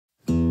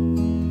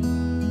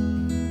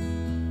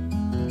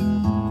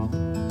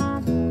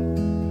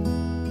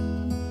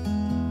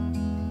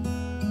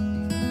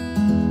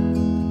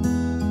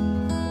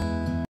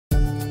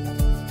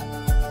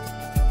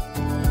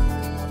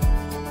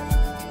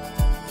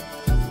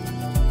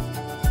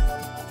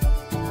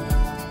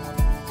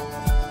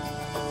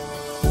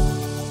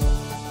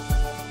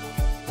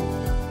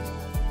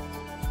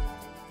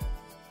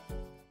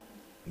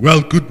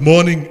Well, good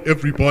morning,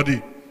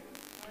 everybody.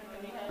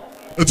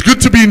 It's good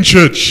to be in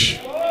church.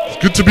 It's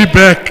good to be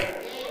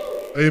back.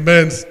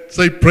 Amen.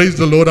 Say, praise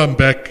the Lord, I'm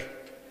back.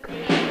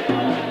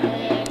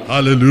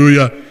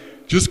 Hallelujah.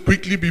 Just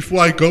quickly before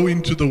I go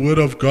into the Word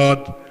of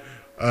God,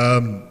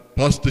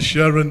 Pastor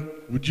Sharon,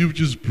 would you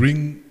just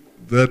bring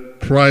that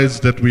prize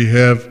that we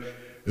have?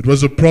 It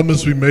was a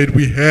promise we made.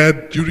 We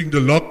had, during the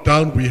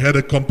lockdown, we had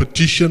a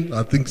competition.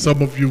 I think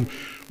some of you,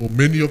 or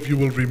many of you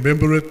will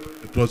remember it.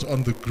 It was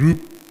on the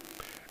group.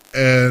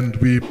 And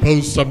we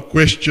posed some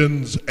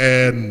questions,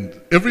 and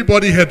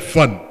everybody had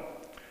fun.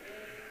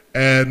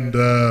 And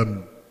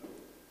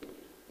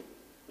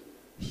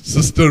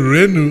Sister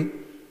Renu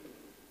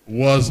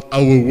was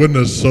our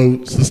winner.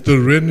 So, Sister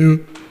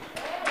Renu,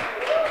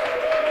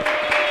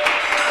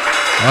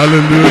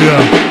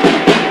 hallelujah.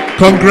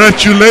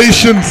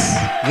 Congratulations.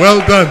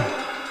 Well done.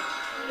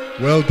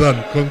 Well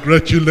done.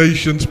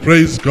 Congratulations.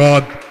 Praise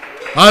God.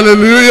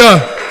 Hallelujah.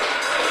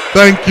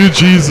 Thank you,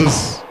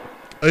 Jesus.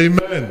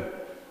 Amen.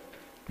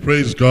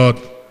 Praise God.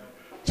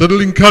 So it'll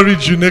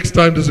encourage you next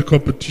time there's a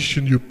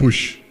competition, you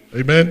push.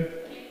 Amen?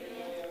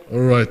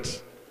 All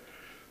right.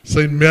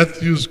 St.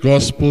 Matthew's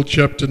Gospel,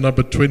 chapter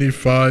number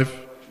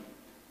 25.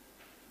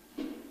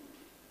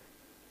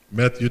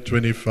 Matthew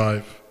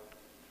 25.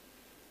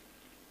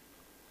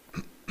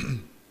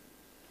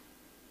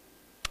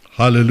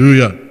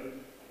 Hallelujah.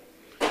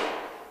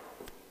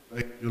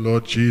 Thank you,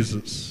 Lord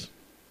Jesus.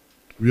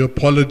 We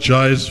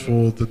apologize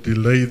for the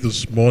delay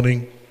this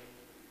morning.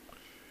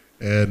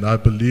 And I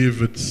believe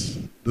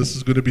this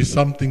is going to be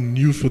something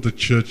new for the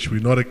church.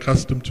 We're not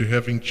accustomed to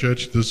having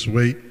church this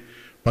way.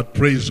 But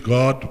praise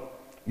God,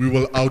 we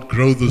will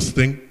outgrow this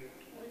thing.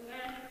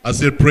 I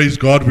said, praise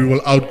God, we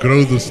will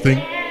outgrow this thing.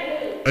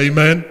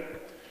 Amen.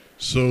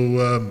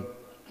 So,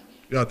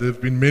 there have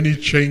been many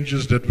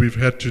changes that we've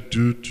had to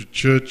do to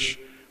church.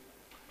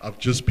 I've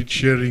just been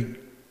sharing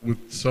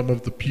with some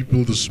of the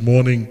people this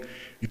morning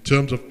in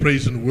terms of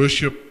praise and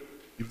worship.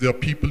 If there are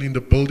people in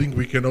the building,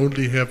 we can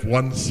only have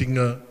one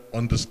singer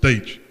on the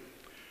stage.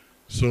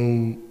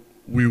 So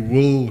we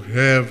will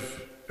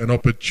have an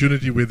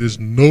opportunity where there's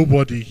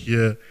nobody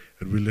here,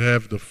 and we'll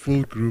have the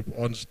full group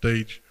on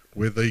stage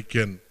where they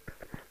can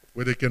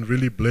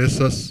really bless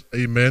us.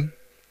 Amen.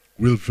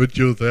 We'll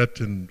video that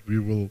and we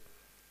will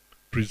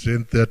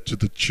present that to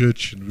the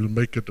church, and we'll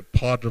make it a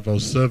part of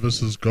our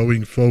services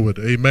going forward.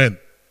 Amen.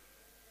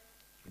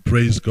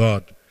 Praise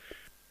God.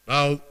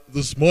 Now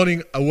this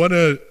morning I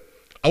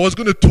was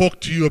going to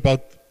talk to you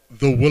about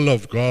the will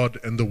of God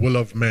and the will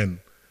of man.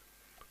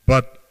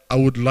 But I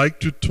would like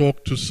to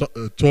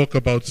talk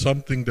about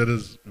something that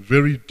is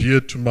very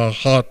dear to my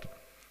heart,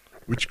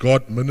 which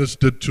God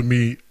ministered to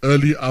me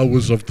early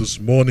hours of this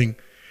morning.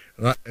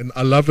 And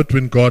I love it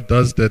when God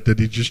does that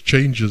He just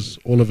changes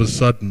all of a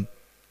sudden.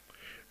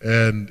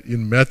 And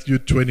in Matthew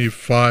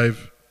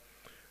 25,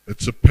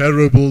 it's a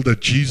parable that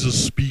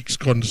Jesus speaks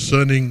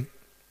concerning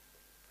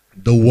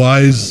the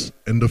wise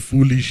and the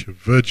foolish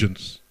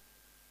virgins.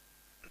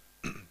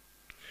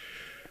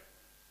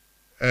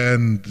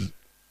 And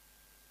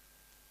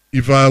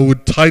if I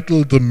would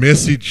title the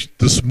message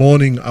this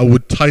morning, I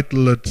would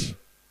title it,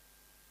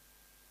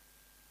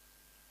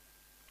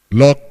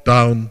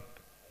 Lockdown,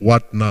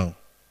 What Now?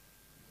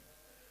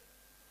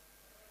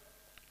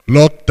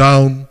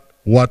 Lockdown,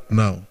 what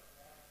now?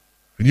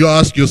 When you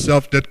ask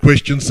yourself that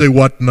question, say,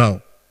 what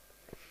now?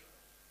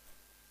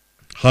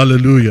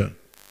 Hallelujah.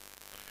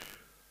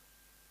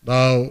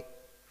 Now,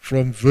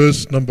 from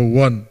verse number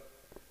 1.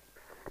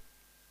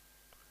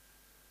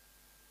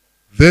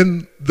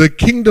 Then the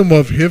kingdom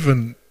of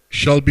heaven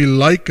shall be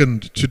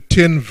likened to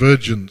 10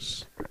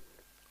 virgins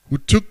who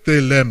took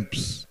their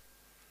lamps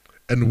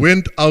and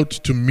went out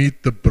to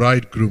meet the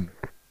bridegroom.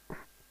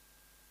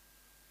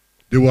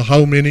 There were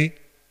how many?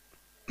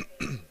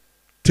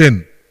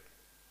 10.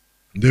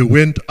 They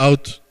went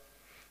out,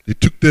 they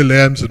took their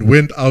lamps and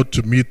went out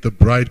to meet the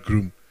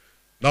bridegroom.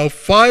 Now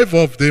 5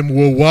 of them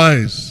were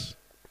wise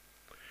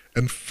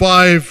and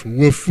 5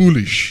 were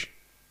foolish.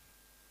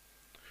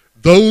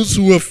 Those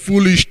who were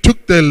foolish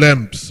took their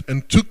lamps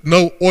and took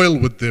no oil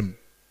with them.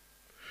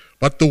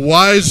 But the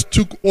wise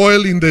took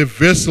oil in their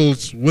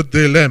vessels with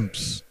their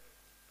lamps.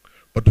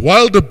 But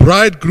while the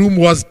bridegroom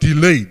was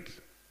delayed,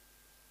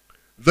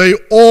 they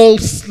all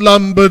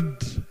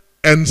slumbered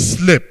and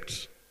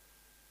slept.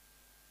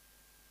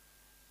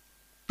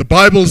 The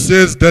Bible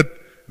says that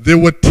there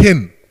were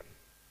 10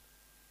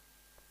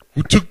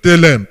 who took their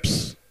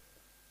lamps.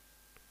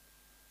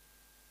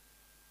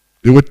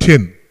 There were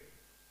 10.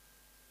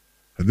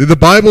 And then the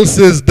Bible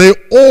says they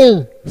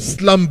all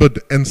slumbered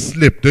and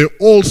slept. They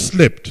all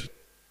slept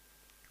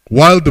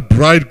while the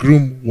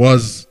bridegroom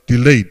was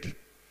delayed.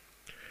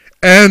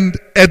 And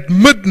at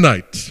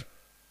midnight,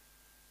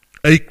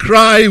 a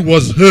cry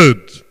was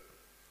heard,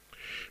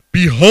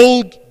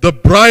 "Behold, the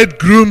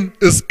bridegroom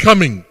is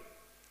coming.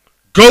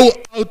 Go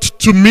out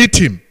to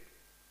meet him."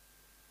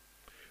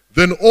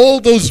 Then all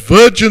those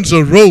virgins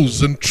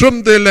arose and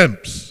trimmed their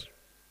lamps.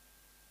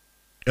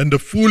 And the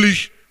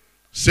foolish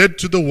said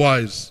to the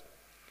wise,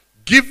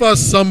 "Give us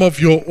some of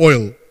your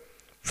oil,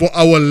 for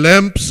our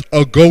lamps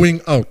are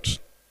going out."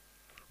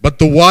 But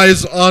the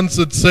wise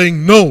answered,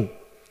 saying, "No,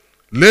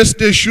 lest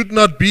there should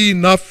not be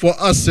enough for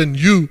us and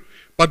you,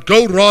 but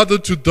go rather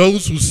to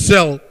those who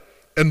sell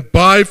and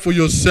buy for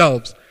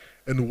yourselves."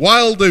 And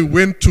while they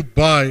went to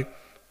buy,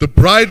 the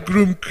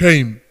bridegroom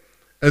came,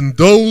 and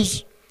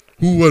those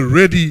who were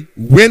ready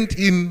went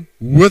in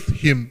with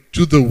him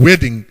to the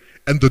wedding,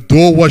 and the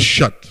door was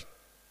shut.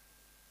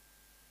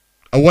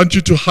 I want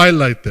you to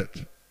highlight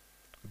that.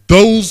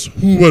 Those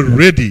who were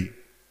ready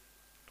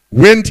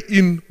went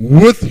in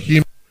with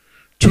him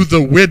to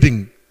the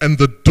wedding, and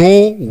the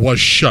door was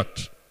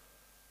shut.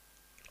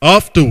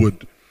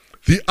 Afterward,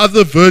 the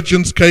other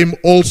virgins came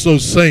also,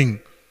 saying,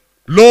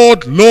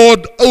 "Lord,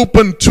 Lord,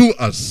 open to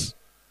us."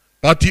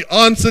 But he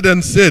answered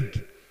and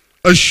said,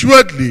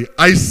 "Assuredly,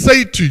 I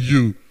say to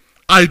you,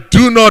 I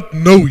do not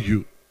know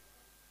you.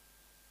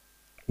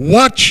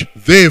 Watch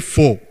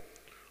therefore,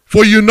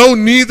 for you know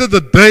neither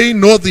the day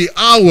nor the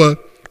hour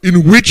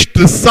in which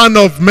the Son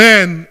of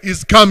Man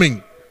is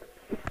coming."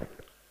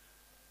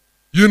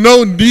 You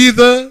know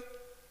neither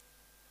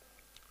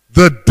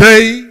the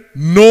day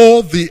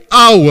nor the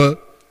hour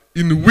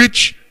in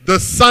which the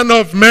Son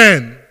of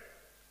Man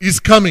is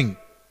coming.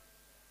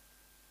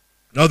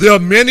 Now there are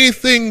many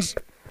things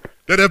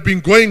that have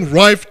been going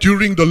rife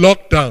during the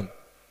lockdown.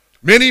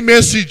 Many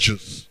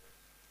messages.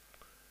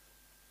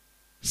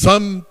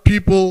 Some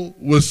people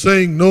were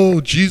saying,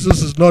 no,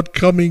 Jesus is not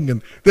coming.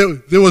 And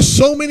there were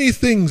so many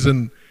things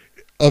and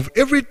of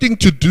everything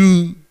to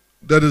do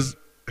that is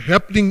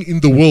happening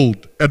in the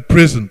world at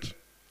present.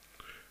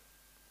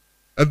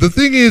 And the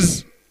thing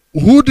is,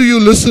 who do you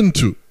listen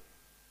to?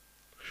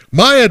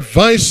 My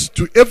advice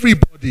to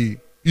everybody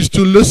is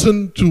to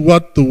listen to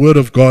what the Word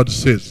of God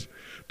says.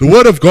 The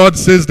Word of God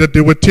says that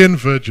there were 10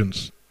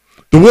 virgins.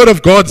 The Word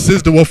of God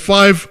says there were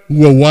 5 who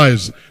were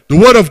wise. The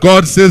Word of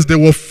God says there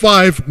were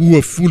 5 who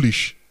were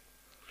foolish.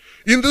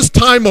 In this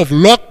time of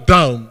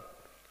lockdown,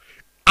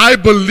 I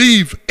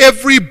believe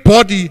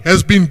everybody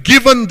has been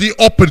given the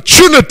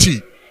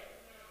opportunity.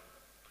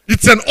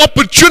 It's an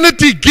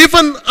opportunity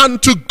given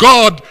unto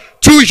God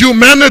to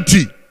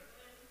humanity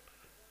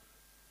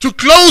to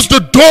close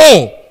the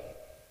door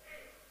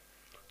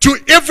to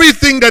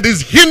everything that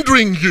is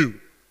hindering you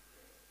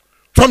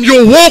from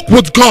your walk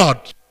with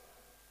God,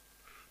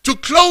 to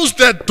close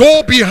that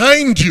door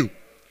behind you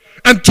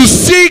and to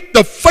seek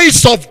the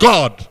face of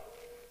God,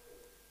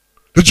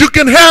 that you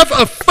can have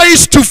a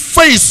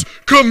face-to-face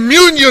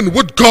communion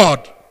with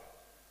God,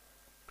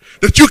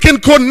 that you can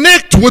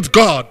connect with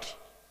God.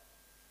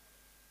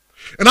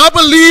 And I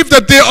believe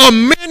that there are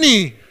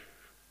many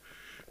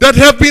that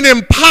have been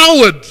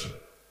empowered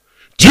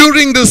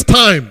during this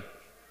time.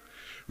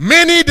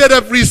 Many that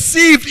have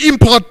received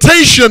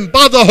impartation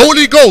by the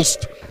Holy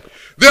Ghost.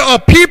 There are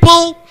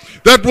people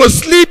that were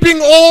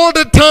sleeping all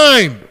the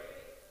time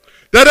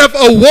that have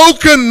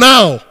awoken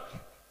now.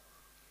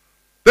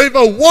 They've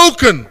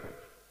awoken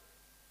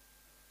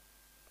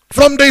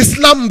from their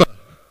slumber.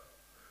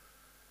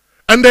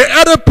 And they're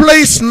at a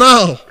place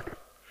now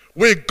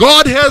where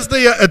God has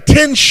their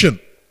attention.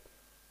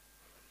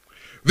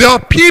 There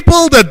are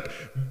people that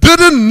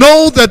didn't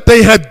know that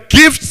they had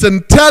gifts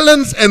and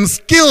talents and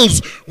skills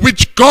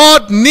which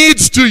God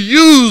needs to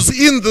use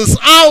in this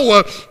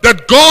hour,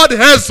 that God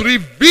has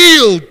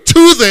revealed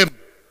to them.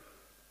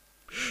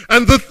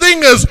 And the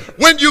thing is,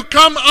 when you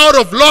come out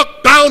of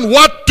lockdown,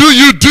 what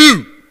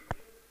do?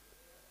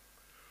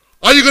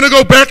 Are you going to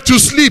go back to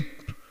sleep?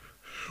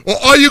 Or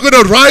are you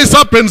going to rise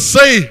up and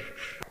say,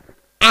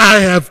 I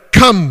have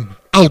come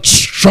out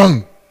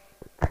strong?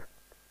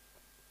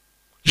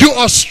 You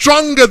are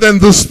stronger than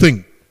this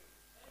thing.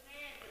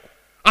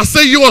 I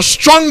say you are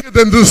stronger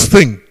than this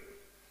thing.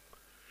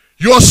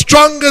 You are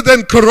stronger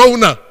than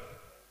Corona.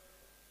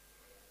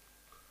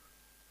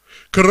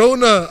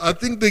 Corona, I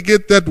think they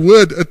get that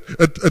word.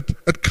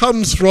 It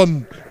comes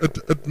from,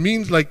 it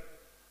means like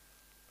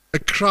a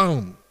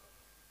crown,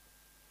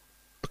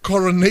 a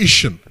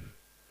coronation.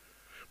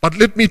 But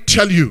let me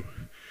tell you,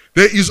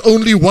 there is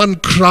only one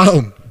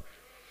crown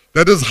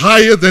that is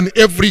higher than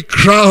every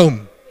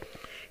crown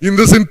in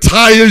this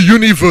entire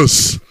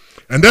universe.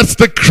 And that's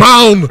the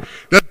crown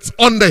that's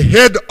on the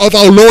head of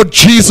our Lord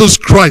Jesus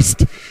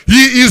Christ.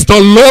 He is the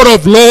Lord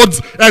of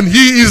Lords and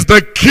He is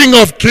the King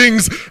of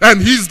Kings, and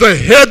He's the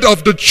head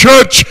of the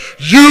church.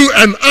 You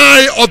and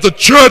I are the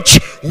church.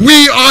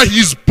 We are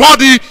His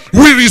body.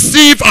 We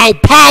receive our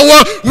power.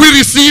 We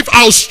receive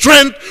our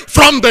strength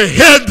from the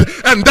head,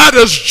 and that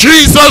is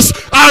Jesus.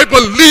 I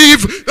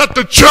believe that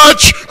the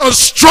church is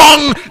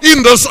strong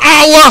in this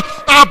hour.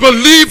 I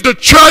believe the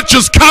church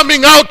is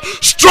coming out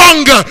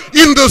stronger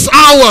in this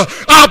hour.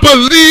 I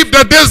believe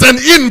that there's an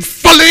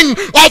infilling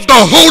of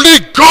the Holy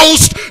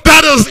Ghost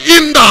that is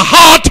in the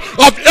heart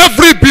of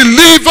every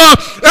believer,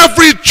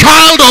 every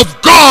child of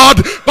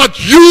God, but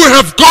you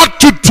have got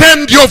to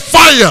tend your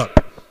fire.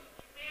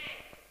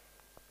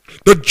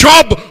 The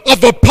job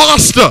of a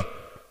pastor,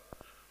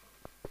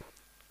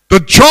 the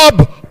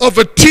job of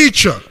a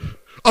teacher,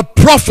 a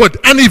prophet,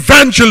 an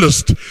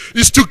evangelist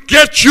is to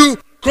get you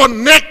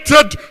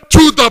connected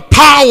to the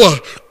power,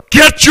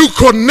 get you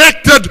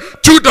connected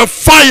to the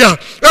fire.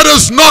 It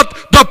is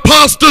not the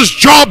pastor's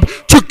job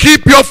to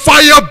keep your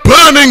fire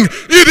burning.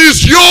 It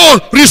is your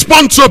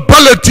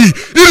responsibility.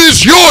 It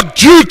is your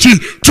duty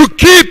to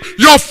keep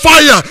your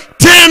fire.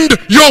 Tend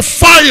your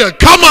fire.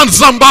 Come on,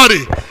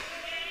 somebody.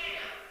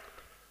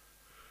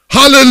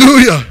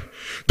 Hallelujah.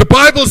 The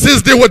Bible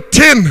says there were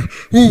 10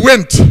 who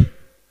went,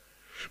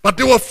 but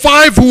there were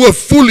 5 who were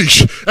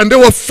foolish, and there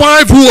were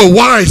 5 who were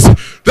wise.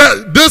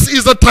 This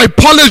is a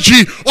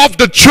typology of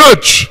the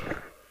church.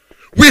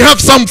 We have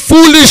some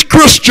foolish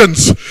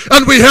Christians,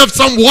 and we have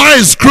some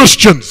wise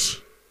Christians.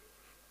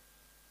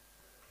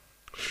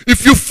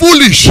 If you're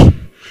foolish,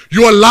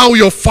 you allow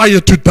your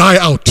fire to die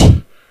out.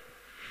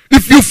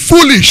 If you're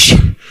foolish,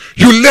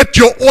 you let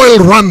your oil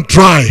run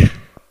dry.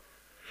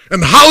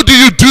 And how do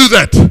you do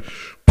that?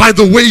 By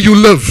the way you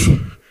live.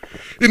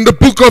 In the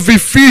book of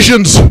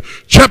Ephesians,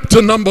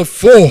 chapter number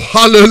 4,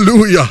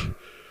 hallelujah.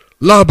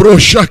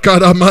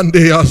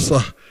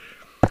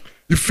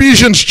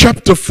 Ephesians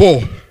chapter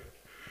 4,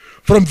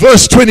 from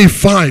verse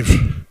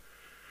 25,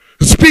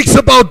 it speaks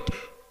about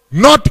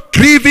not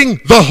grieving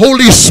the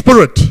Holy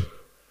Spirit.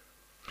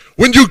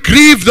 When you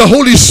grieve the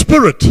Holy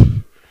Spirit,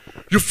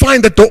 you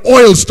find that the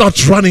oil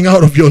starts running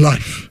out of your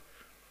life.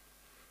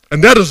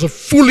 And that is a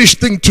foolish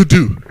thing to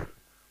do.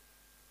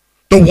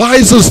 The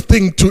wisest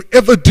thing to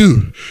ever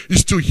do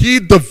is to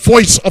heed the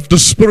voice of the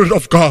Spirit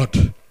of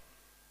God.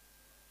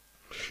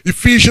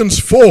 Ephesians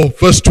 4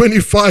 verse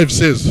 25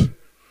 says,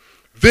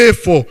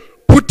 therefore,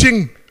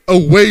 putting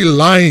away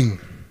lying,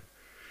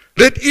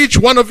 let each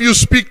one of you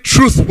speak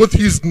truth with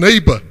his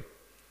neighbor,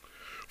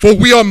 for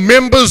we are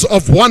members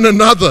of one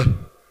another.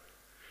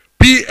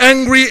 Be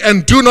angry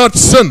and do not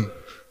sin.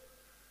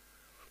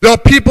 There are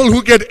people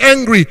who get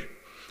angry,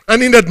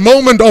 and in that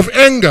moment of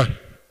anger,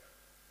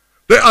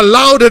 they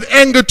allow that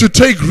anger to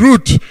take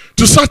root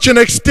to such an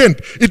extent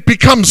it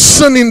becomes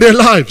sin in their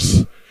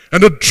lives,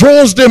 and it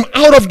draws them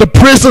out of the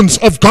presence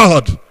of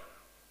God.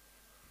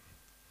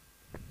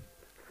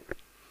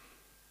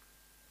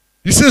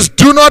 He says,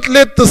 do not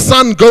let the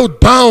sun go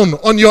down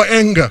on your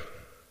anger.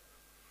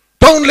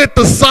 Don't let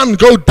the sun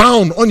go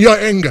down on your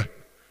anger.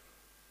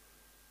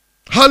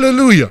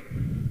 Hallelujah.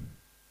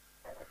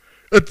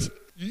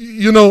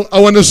 I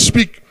want to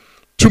speak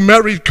to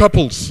married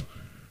couples.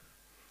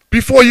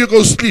 Before you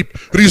go sleep,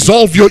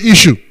 resolve your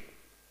issue.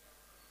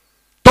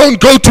 Don't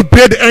go to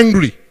bed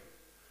angry.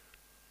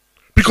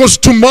 Because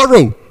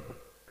tomorrow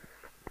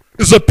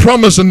is a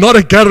promise and not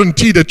a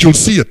guarantee that you'll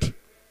see it.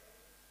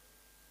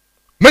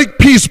 Make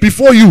peace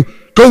before you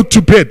go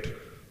to bed.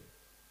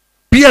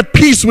 Be at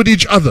peace with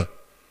each other.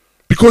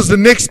 Because the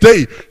next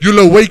day you'll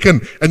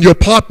awaken and your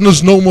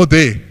partner's no more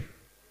there.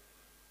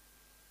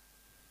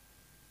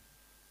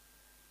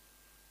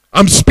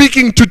 I'm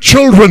speaking to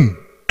children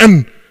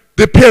and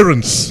their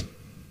parents.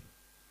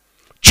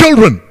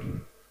 Children,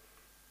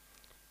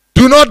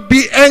 do not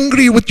be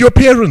angry with your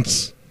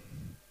parents.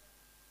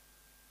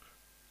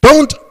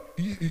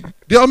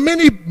 There are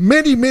many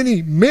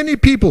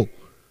people.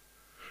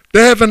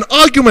 They have an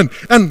argument,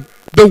 and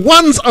the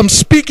ones I'm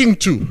speaking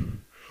to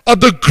are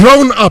the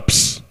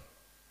grown-ups,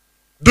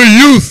 the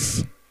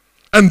youth,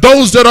 and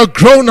those that are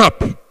grown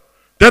up,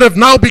 that have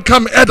now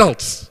become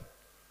adults.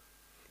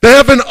 They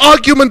have an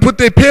argument with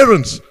their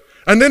parents,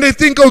 and then they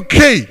think,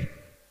 okay,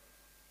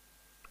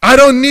 I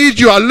don't need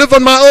you, I live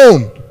on my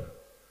own.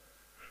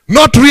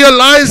 Not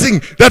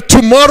realizing that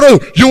tomorrow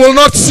you will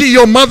not see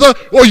your mother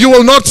or you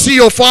will not see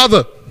your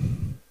father.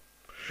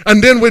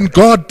 And then when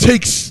God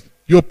takes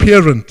your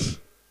parent,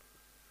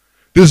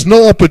 there's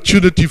no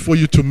opportunity for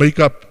you to make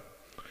up.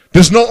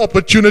 There's no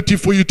opportunity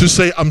for you to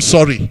say, I'm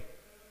sorry.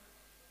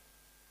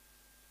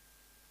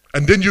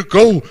 And then you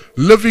go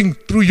living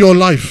through your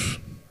life,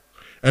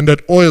 and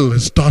that oil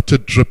has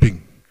started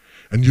dripping,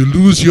 and you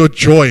lose your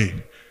joy.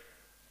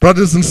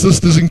 Brothers and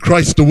sisters in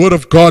Christ, the Word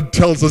of God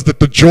tells us that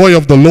the joy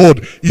of the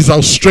Lord is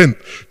our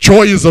strength.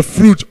 Joy is a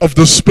fruit of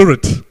the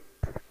Spirit.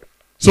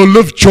 So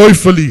live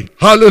joyfully.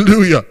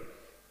 Hallelujah.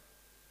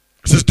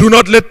 It says, do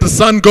not let the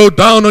sun go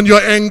down on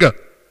your anger,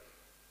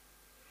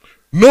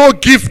 nor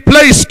give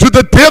place to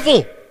the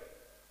devil.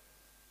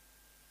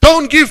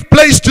 Don't give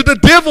place to the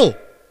devil.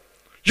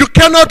 You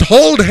cannot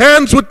hold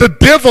hands with the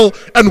devil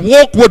and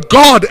walk with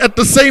God at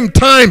the same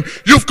time.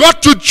 You've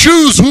got to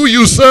choose who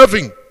you're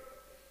serving.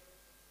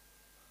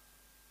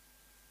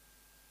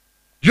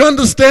 You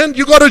understand?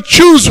 You got to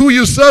choose who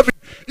you're serving.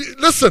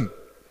 Listen,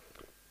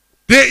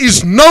 there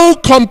is no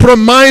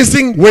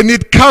compromising when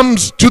it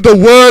comes to the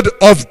Word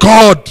of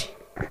God.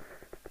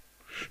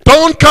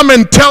 Don't come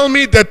and tell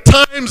me that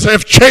times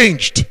have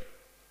changed.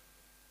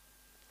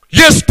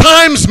 Yes,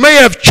 times may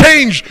have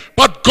changed,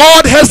 but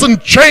God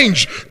hasn't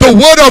changed. The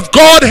Word of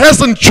God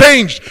hasn't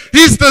changed.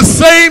 He's the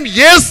same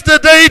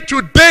yesterday,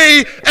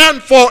 today,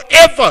 and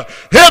forever.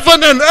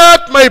 Heaven and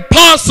earth may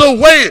pass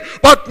away,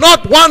 but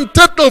not one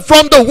tittle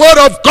from the Word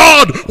of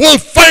God will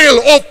fail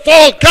or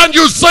fall. Can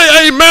you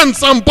say amen,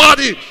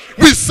 somebody?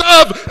 We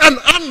serve an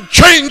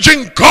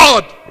unchanging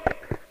God.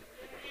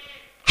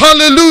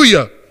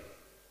 Hallelujah.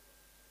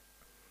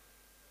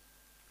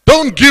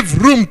 Don't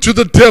give room to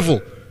the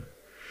devil.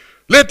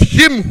 Let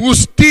him who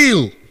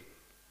stole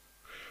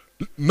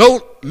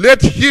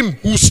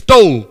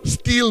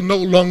steal no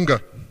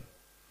longer.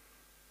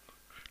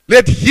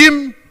 Let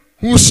him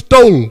who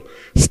stole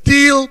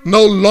steal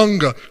no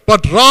longer,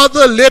 but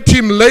rather let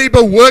him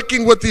labor,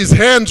 working with his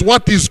hands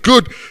what is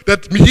good,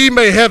 that he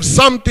may have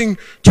something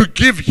to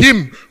give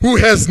him who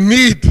has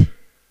need.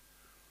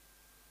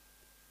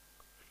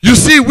 You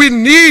see,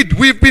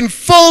 we've been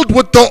filled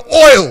with the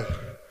oil,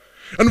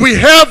 and we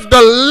have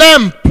the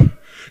lamp.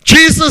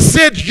 Jesus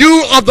said,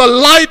 you are the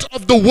light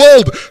of the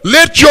world.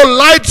 Let your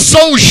light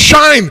so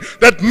shine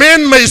that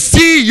men may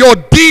see your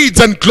deeds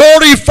and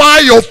glorify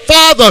your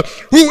Father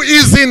who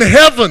is in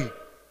heaven.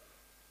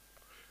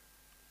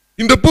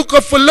 In the book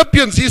of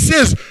Philippians, he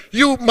says,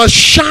 you must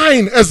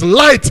shine as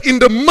lights in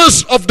the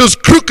midst of this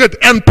crooked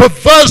and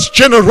perverse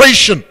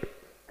generation.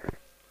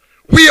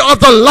 We are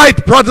the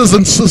light, brothers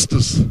and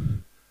sisters.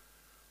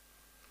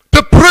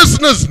 The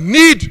prisoners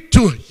need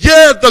to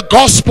hear the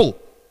gospel.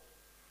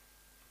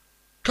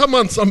 Come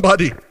on,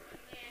 somebody.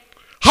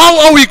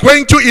 How are we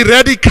going to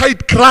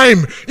eradicate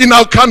crime in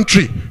our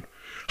country?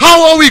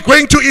 How are we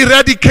going to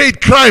eradicate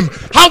crime?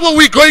 How are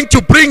we going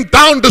to bring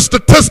down the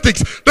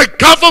statistics? The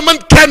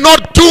government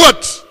cannot do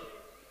it.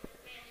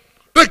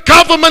 The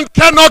government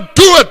cannot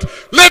do it.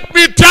 Let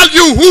me tell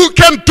you who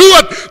can do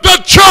it.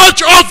 The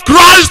Church of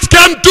Christ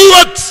can do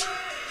it.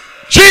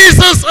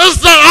 Jesus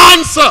is the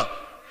answer.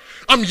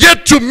 I'm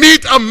yet to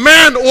meet a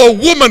man or a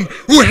woman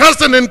who has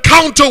an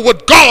encounter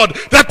with God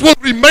that will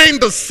remain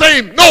the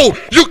same. No,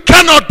 you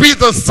cannot be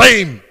the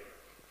same.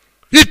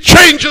 He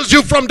changes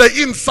you from the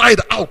inside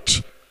out.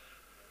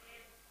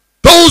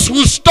 Those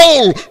who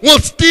stole will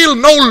steal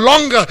no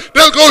longer.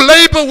 They'll go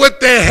labor with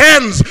their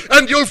hands,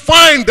 and you'll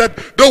find that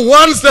the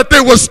ones that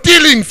they were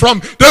stealing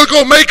from, they'll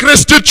go make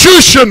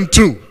restitution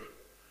to.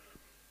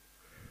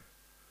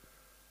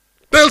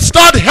 They'll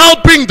start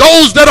helping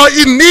those that are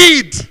in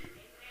need.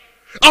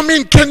 I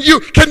mean, can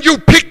you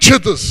picture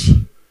this?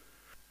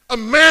 A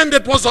man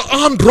that was an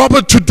armed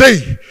robber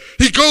today,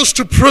 he goes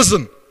to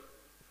prison.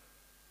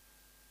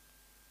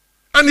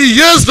 And he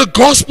hears the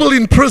gospel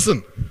in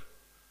prison.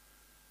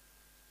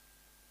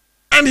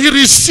 And he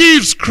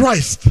receives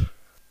Christ.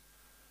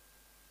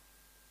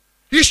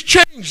 He's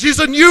changed. He's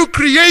a new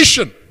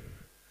creation.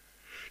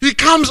 He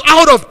comes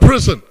out of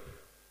prison.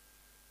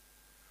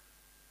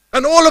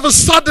 And all of a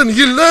sudden,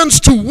 he learns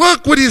to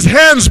work with his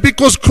hands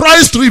because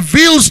Christ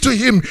reveals to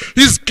him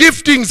his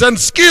giftings and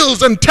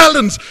skills and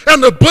talents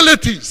and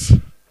abilities.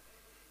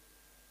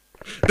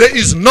 There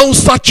is no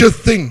such a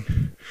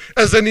thing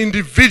as an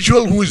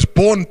individual who is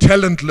born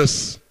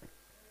talentless.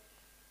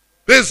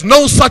 There's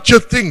no such a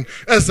thing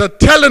as a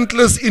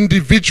talentless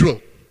individual.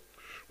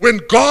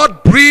 When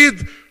God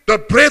breathed the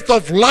breath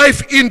of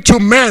life into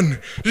man,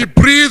 he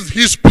breathed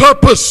his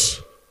purpose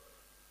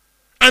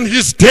and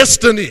his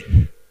destiny.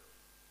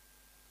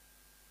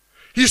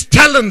 His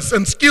talents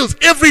and skills,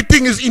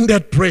 everything is in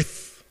that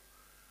breath.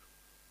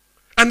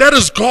 And that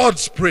is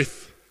God's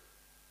breath.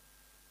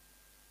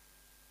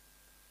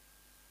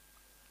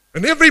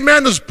 And every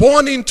man is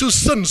born into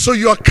sin, so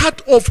you are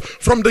cut off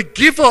from the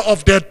giver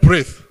of that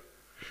breath.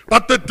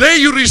 But the day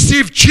you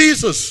receive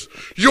Jesus,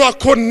 you are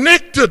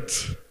connected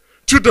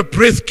to the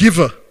breath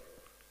giver.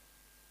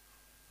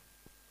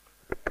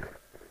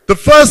 The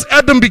first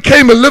Adam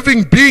became a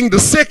living being. The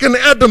second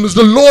Adam is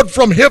the Lord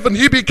from heaven.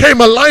 He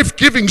became a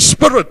life-giving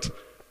spirit.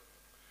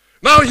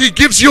 Now he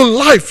gives you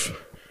life.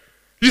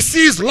 He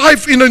sees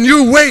life in a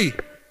new way.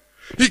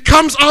 He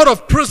comes out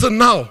of prison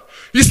now.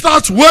 He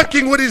starts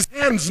working with his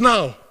hands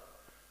now.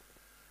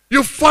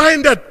 You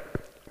find that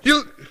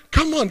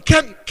come on,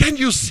 can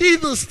you see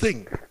this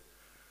thing?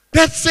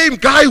 That same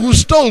guy who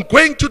stole,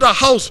 going to the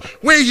house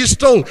where he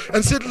stole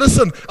and said,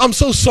 listen, I'm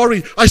so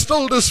sorry. I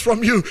stole this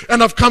from you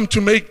and I've come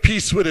to make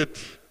peace with it.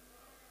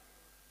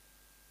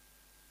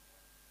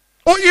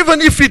 Or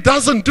even if he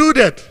doesn't do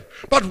that,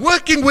 but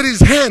working with his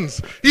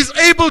hands, he's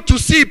able to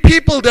see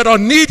people that are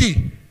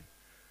needy.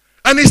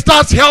 And he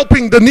starts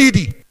helping the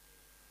needy.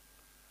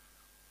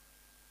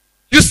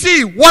 You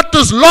see, what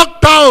this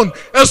lockdown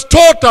has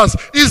taught us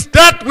is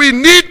that we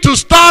need to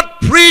start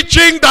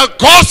preaching the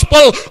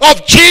gospel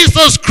of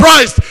Jesus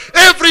Christ.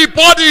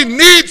 Everybody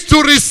needs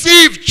to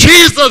receive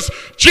Jesus.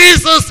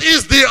 Jesus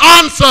is the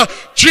answer.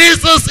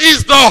 Jesus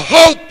is the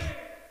hope.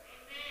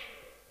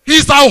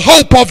 He's our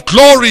hope of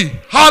glory.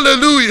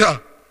 Hallelujah.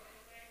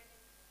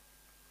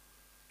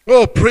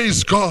 Oh,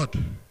 praise God.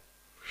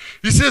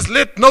 He says,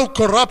 let no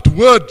corrupt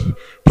word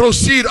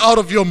proceed out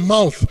of your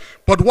mouth,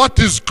 but what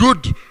is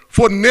good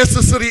for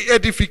necessary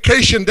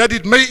edification, that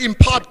it may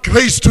impart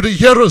grace to the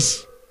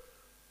hearers.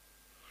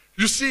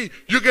 You see,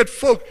 you get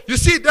folk. You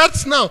see,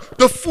 that's now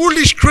the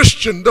foolish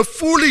Christian, the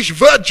foolish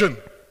virgin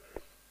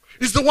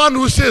is the one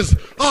who says,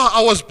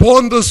 I was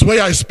born this way,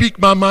 I speak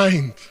my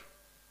mind.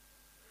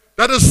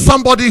 That is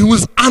somebody who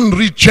is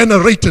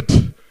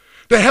unregenerated.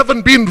 They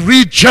haven't been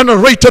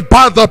regenerated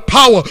by the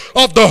power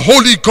of the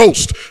Holy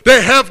Ghost.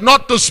 They have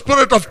not the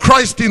Spirit of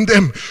Christ in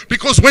them.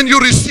 Because when you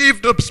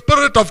receive the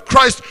Spirit of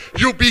Christ,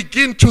 you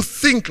begin to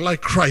think like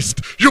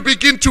Christ. You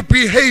begin to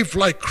behave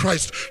like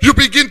Christ. You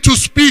begin to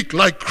speak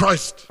like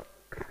Christ.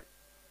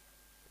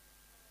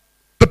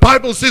 The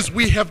Bible says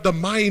we have the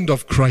mind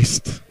of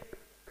Christ.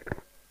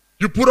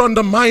 You put on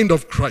the mind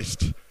of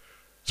Christ.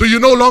 So you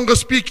no longer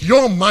speak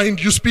your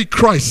mind, you speak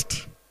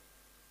Christ.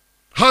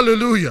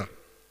 Hallelujah.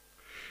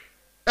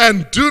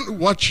 And do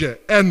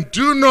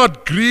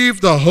not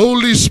grieve the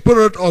Holy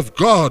Spirit of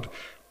God,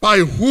 by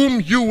whom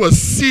you were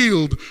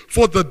sealed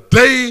for the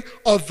day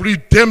of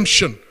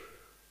redemption.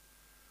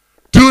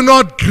 Do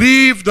not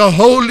grieve the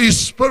Holy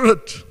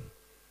Spirit.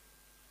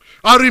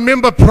 I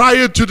remember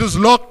prior to this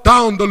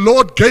lockdown, the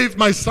Lord gave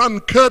my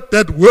son Kurt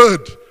that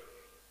word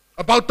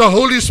about the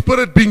Holy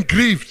Spirit being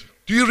grieved.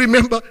 Do you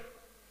remember?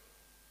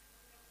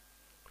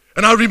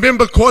 And I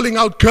remember calling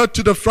out Kurt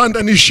to the front,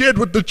 and he shared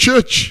with the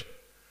church.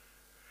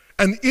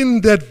 And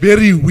in that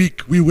very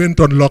week, we went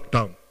on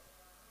lockdown.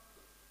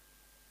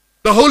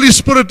 The Holy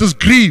Spirit is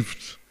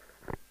grieved.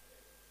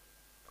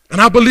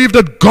 And I believe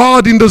that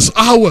God in this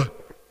hour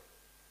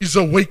is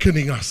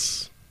awakening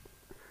us.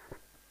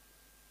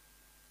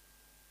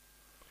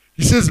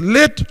 He says,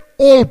 let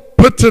all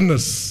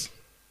bitterness,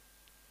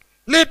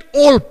 do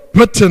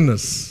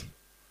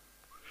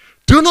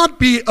not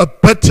be a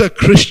bitter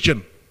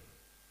Christian,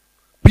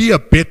 be a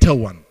better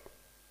one.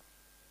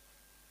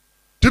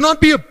 Do not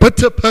be a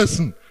bitter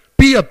person.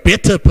 Be a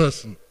better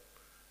person.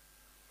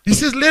 He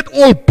says, let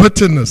all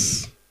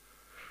bitterness,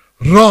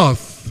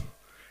 wrath,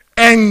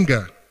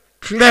 anger,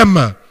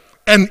 clamor,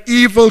 and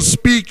evil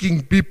speaking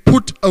be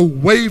put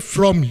away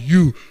from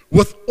you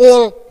with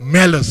all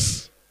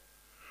malice.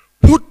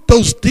 Put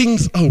those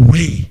things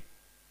away.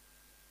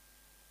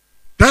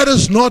 That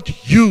is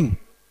not you.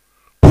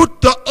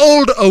 Put the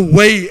old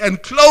away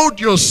and clothe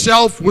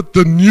yourself with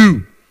the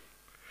new.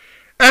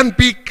 And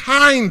be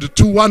kind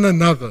to one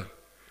another,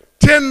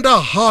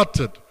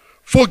 tender-hearted,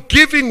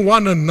 forgiving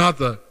one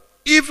another,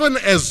 even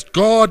as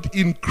God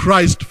in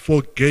Christ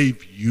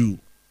forgave you.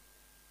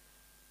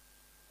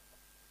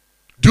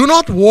 Do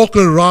not walk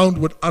around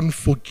with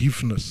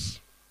unforgiveness.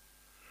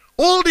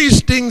 All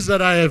these things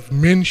that I have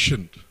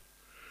mentioned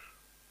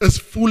is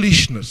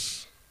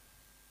foolishness.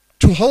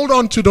 To hold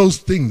on to those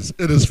things,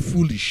 it is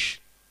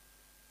foolish.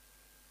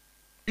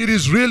 It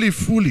is really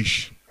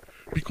foolish,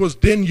 because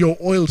then your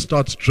oil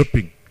starts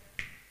dripping.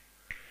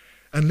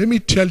 And let me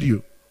tell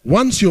you,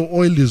 once your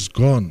oil is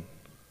gone,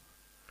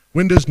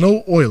 when there's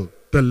no oil,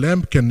 the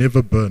lamp can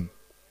never burn.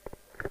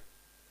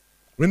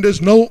 When there's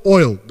no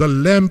oil, the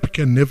lamp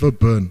can never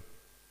burn.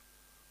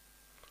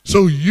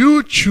 So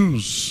you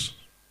choose.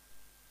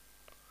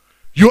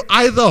 You're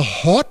either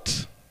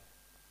hot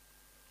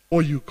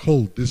or you're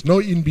cold. There's no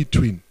in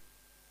between.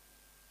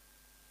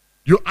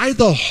 You're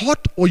either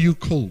hot or you're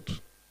cold.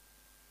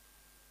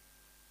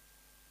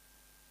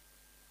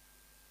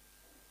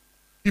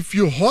 If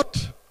you're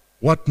hot,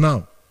 what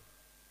now?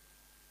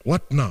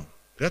 What now?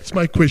 That's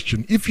my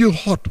question. If you're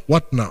hot,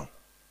 what now?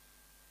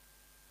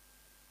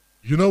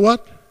 You know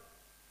what?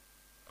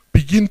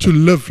 Begin to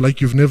live like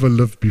you've never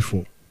lived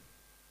before.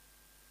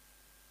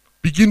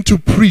 Begin to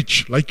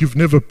preach like you've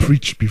never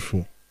preached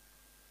before.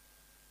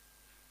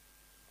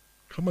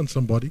 Come on,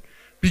 somebody.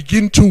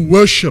 Begin to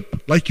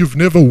worship like you've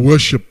never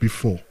worshipped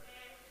before.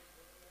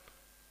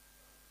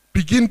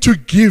 Begin to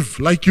give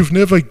like you've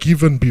never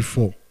given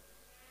before.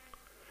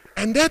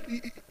 And that,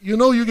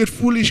 you get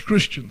foolish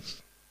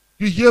Christians.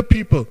 You hear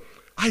people,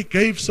 I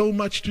gave so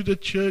much to the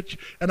church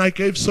and I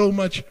gave so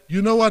much.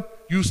 You know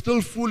what? You're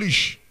still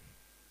foolish.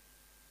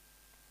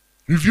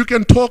 If you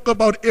can talk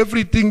about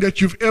everything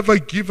that you've ever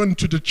given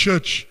to the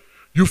church,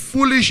 you're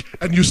foolish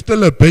and you're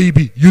still a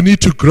baby. You need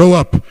to grow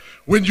up.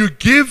 When you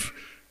give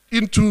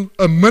into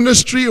a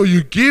ministry, or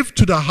you give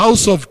to the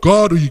house of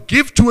God, or you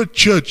give to a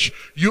church,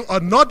 you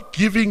are not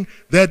giving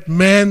that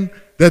man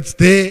that's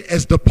there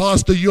as the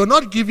pastor. You're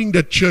not giving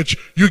the church.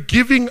 You're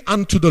giving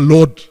unto the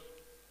Lord.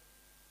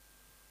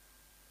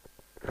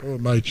 Oh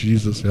my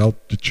Jesus,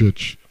 help the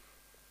church.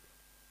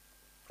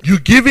 You're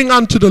giving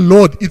unto the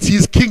Lord. It's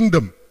His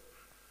kingdom.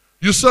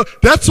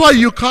 That's why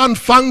you can't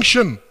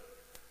function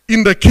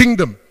in the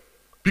kingdom,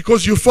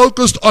 because you're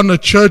focused on a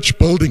church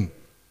building.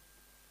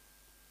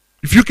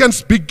 If you can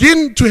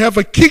begin to have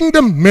a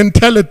kingdom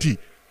mentality,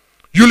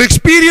 you'll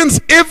experience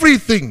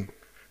everything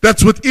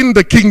that's within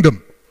the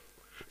kingdom.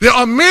 There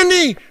are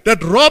many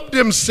that rob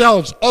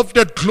themselves of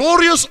that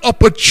glorious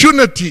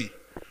opportunity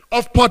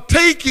of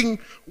partaking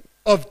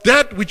of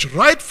that which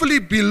rightfully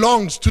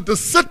belongs to the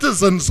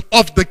citizens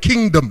of the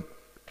kingdom.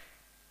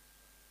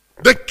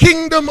 The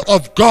kingdom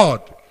of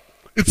God.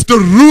 It's the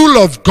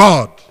rule of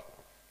God.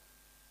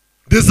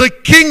 There's a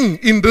king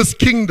in this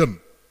kingdom,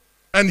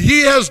 and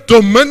he has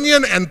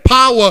dominion and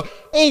power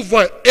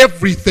over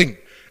everything.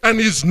 And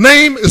his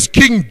name is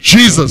King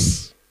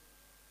Jesus.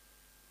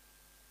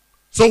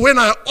 So when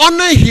I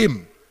honor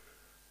him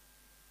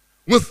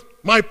with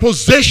my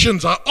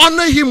possessions, I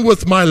honor him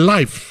with my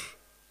life,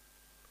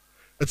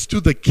 it's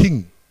to the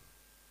king.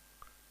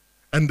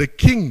 and the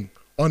king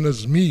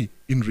honors me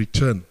in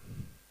return.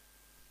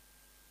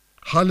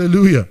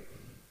 Hallelujah.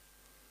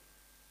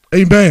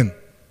 Amen.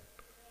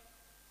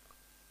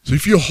 So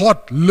if you're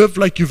hot, live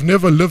like you've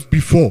never lived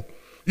before.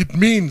 It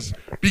means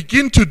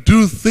begin to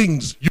do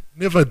things you've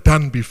never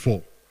done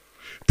before.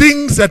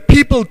 Things that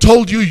people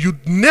told you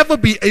you'd never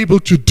be able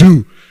to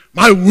do.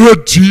 My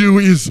word to you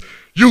is,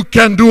 you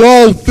can do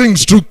all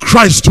things through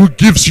Christ who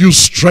gives you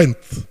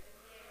strength.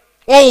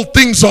 All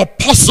things are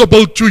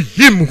possible to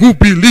him who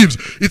believes.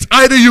 It's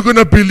either you're going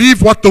to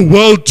believe what the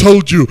world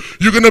told you,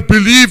 you're going to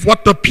believe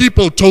what the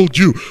people told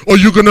you, or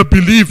you're going to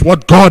believe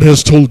what God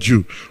has told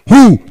you.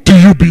 Who do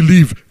you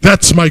believe?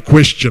 That's my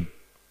question.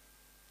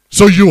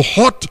 So you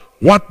hot,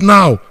 what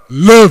now?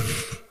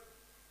 Live.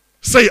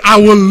 Say, I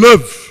will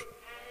live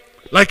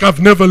like I've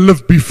never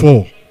lived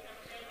before.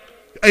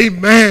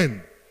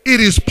 Amen. It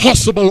is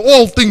possible.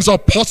 All things are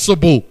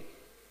possible.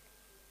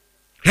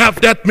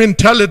 Have that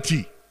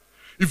mentality.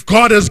 If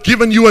God has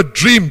given you a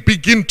dream,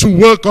 begin to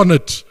work on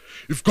it.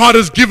 If God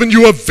has given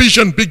you a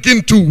vision,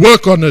 begin to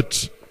work on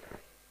it.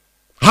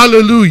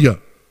 Hallelujah.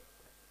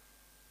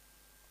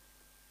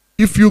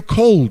 If you're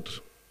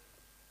cold,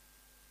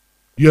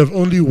 you have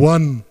only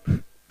one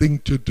thing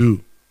to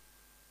do.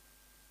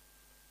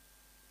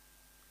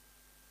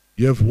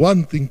 You have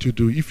one thing to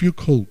do. If you're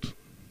cold,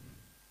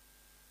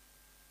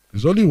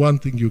 there's only one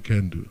thing you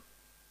can do.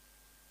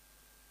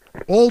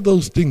 All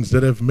those things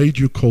that have made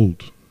you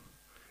cold,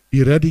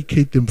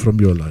 eradicate them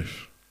from your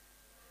life.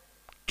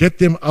 Get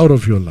them out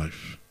of your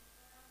life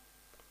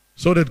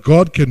so that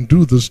God can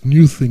do this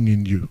new thing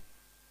in you.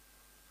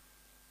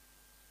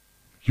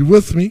 You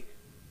with me?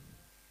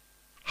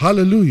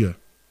 Hallelujah.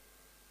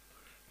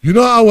 You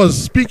know, I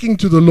was speaking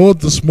to the Lord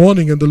this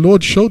morning and the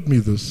Lord showed me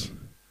this.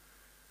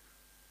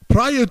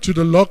 Prior to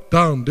the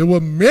lockdown, there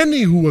were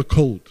many who were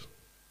cold.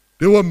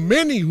 There were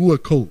many who were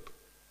cold.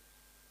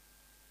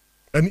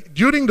 And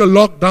during the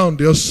lockdown,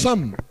 there are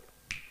some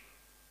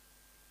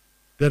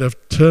that have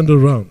turned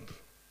around.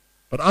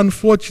 But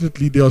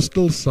unfortunately, there are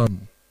still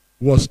some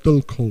who are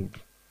still cold.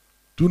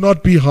 Do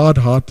not be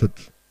hard-hearted.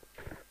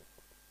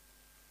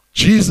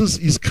 Jesus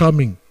is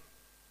coming.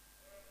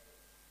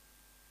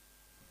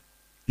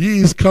 He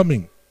is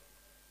coming.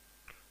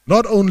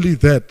 Not only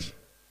that,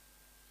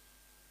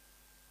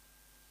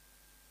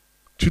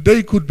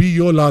 today could be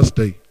your last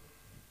day.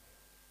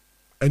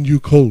 And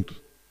you're cold.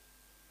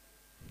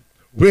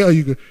 Where are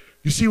you going?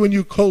 You see, when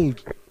you're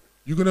cold,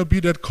 you're going to be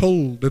that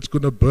coal that's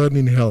going to burn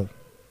in hell.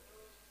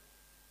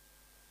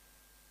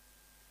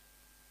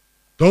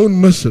 Don't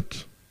miss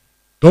it.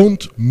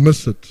 Don't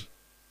miss it.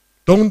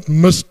 Don't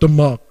miss the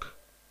mark.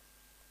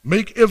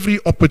 Make every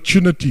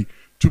opportunity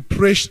to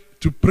press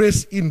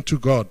into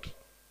God.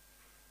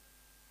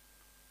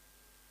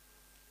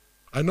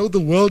 I know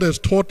the world has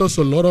taught us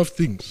a lot of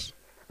things.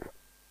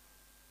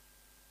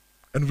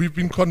 And we've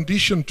been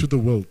conditioned to the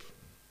world.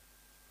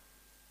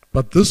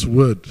 But this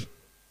word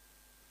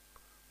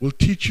will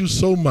teach you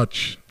so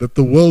much that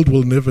the world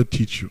will never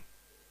teach you.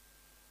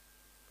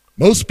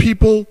 Most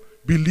people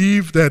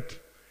believe that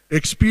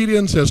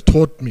experience has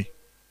taught me.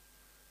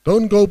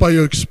 Don't go by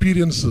your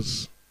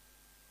experiences.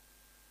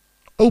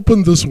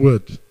 Open this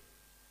word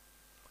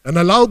and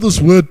allow this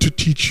word to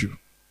teach you.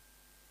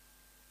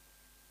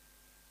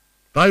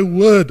 Thy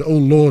word, O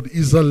Lord,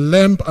 is a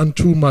lamp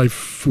unto my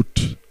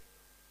foot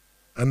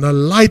and a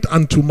light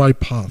unto my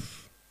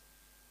path.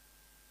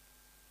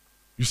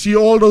 You see,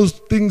 all those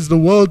things the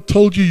world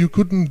told you you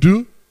couldn't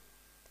do,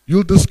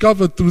 you'll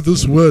discover through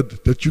this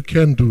word that you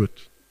can do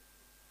it.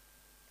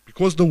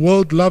 Because the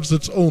world loves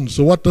its own.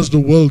 So what does the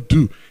world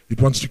do?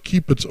 It wants to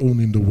keep its own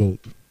in the world.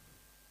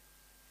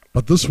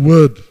 But this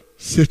word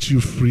sets you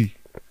free.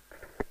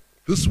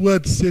 This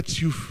word sets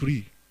you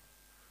free.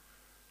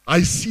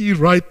 I see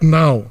right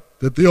now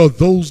that there are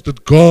those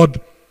that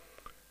God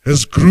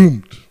has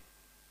groomed.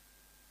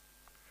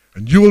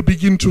 And you will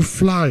begin to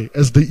fly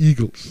as the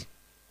eagles.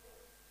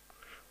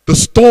 The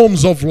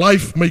storms of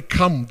life may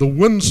come, the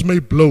winds may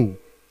blow,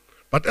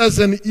 but as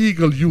an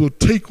eagle you will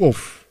take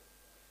off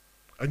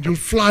and you'll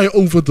fly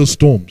over the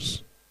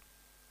storms.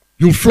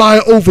 You'll fly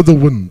over the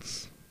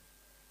winds.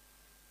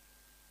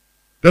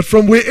 That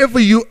from wherever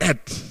you're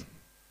at,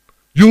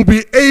 you'll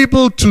be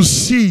able to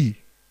see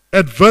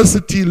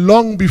adversity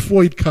long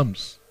before it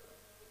comes.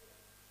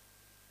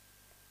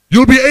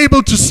 You'll be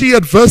able to see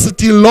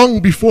adversity long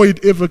before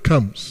it ever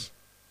comes.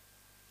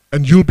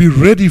 And you'll be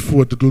ready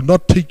for it. It will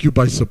not take you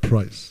by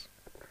surprise.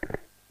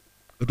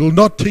 It will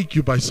not take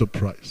you by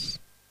surprise.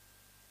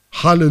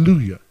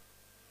 Hallelujah.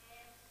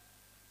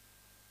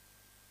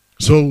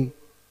 So,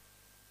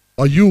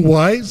 are you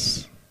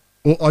wise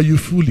or are you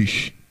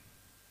foolish?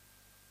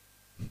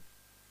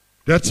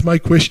 That's my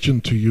question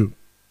to you.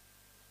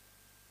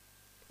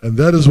 And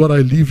that is what I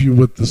leave you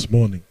with this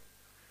morning.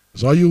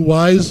 So are you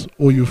wise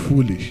or are you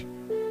foolish?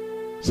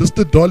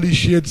 Sister Dolly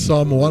shared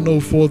Psalm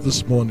 104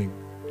 this morning.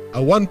 I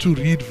want to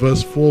read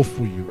verse 4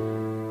 for you.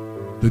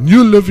 The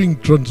New Living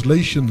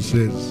Translation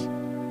says,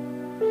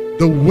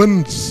 the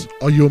winds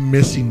are your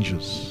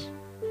messengers.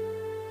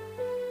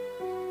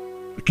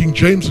 The King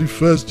James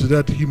refers to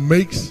that. He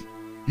makes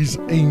his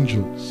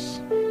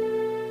angels.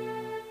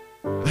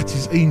 That's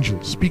his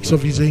angels. Speaks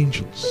of his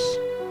angels.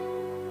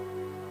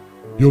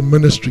 Your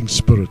ministering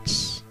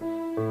spirits.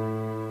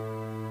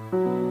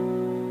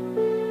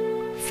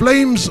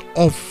 Flames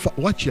of,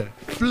 watch here,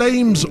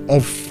 flames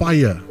of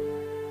fire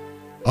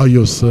are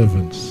your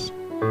servants.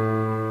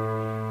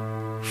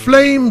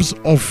 Flames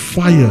of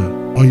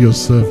fire are your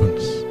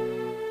servants.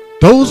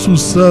 Those who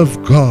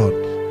serve God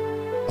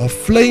are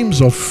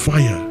flames of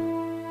fire.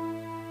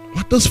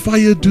 What does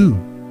fire do?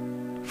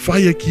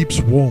 Fire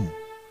keeps warm.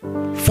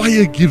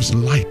 Fire gives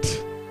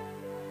light.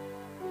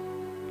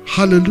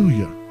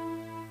 Hallelujah.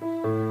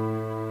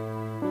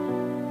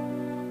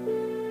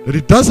 That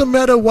it doesn't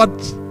matter what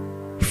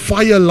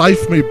fire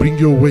life may bring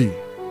your way,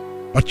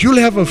 but you'll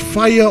have a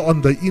fire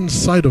on the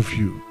inside of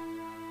you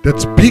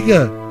that's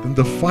bigger than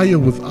the fire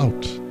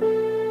without.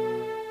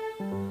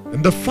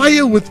 And the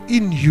fire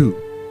within you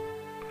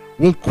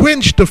will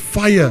quench the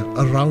fire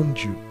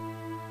around you.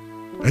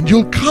 And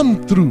you'll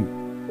come through.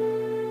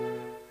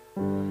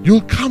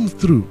 You'll come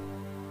through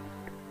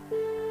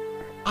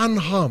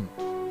unharmed.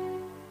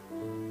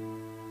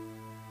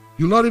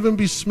 You'll not even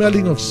be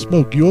smelling of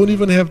smoke. You won't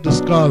even have the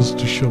scars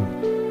to show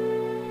it.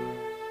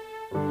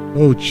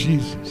 Oh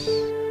Jesus.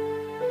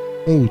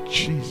 Oh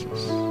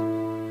Jesus.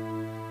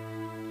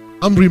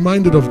 I'm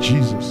reminded of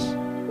Jesus.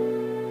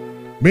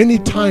 Many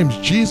times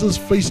Jesus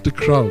faced the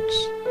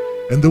crowds,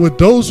 and there were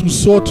those who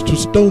sought to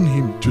stone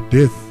him to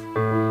death.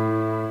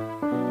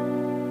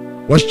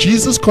 Was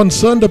Jesus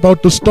concerned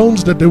about the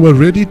stones that they were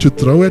ready to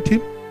throw at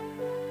him?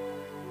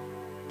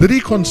 Did he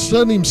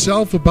concern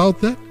himself about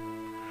that?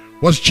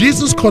 Was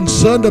Jesus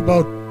concerned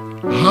about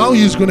how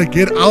he's going to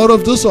get out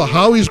of this or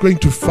how he's going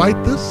to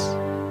fight this?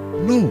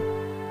 No.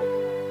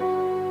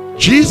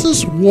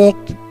 Jesus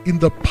walked in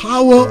the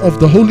power of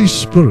the Holy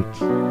Spirit.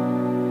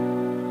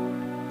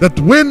 That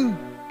when,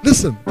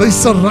 listen, they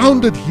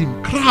surrounded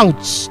him,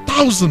 crowds,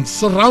 thousands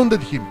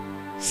surrounded him,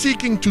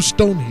 seeking to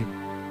stone him.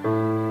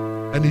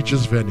 And he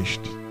just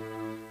vanished.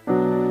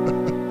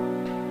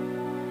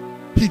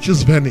 He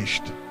just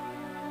vanished.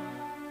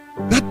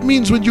 That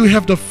means when you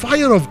have the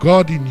fire of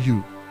God in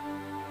you,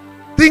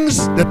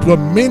 things that were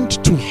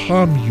meant to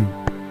harm you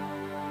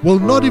will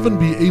not even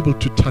be able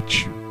to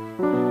touch you.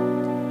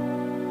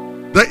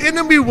 The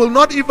enemy will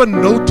not even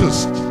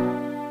notice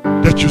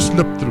that you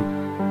slipped through.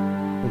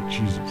 Oh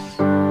Jesus.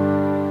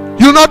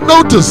 You'll not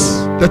notice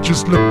that you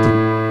slipped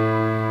through.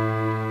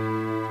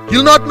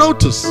 You'll not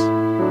notice.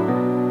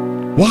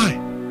 Why?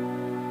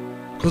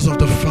 Because of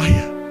the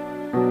fire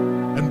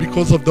and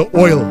because of the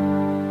oil.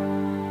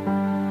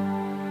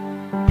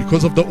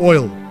 Because of the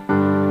oil.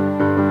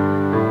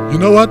 You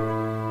know what?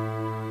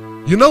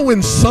 You know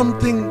when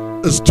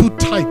something is too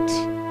tight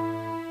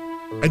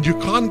and you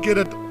can't get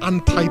it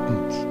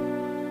untightened,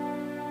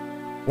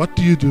 what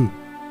do? You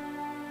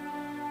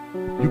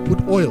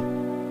put oil.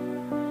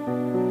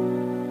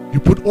 You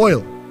put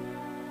oil.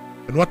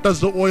 And what does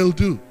the oil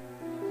do?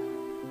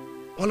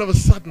 All of a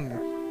sudden,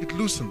 it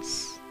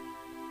loosens.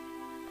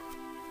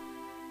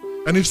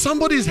 And if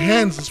somebody's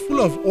hands is full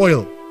of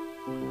oil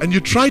and you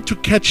try to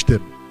catch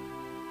them,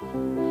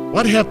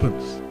 what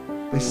happens?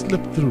 They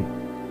slip through.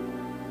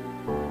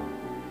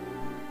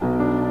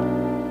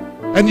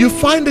 And you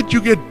find that you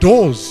get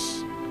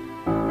doors.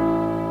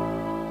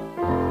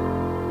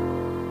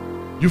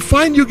 You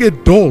find you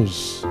get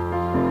doors.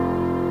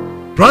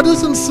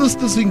 Brothers and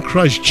sisters in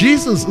Christ,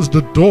 Jesus is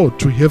the door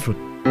to heaven.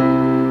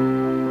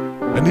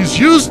 And he's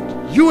used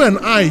you and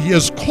I, he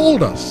has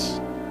called us.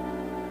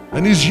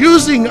 And he's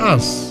using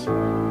us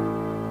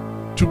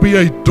to be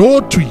a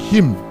door to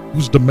him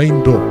who's the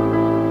main door.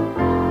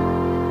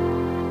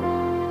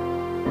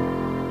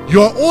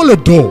 You are all a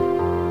door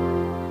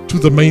to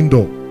the main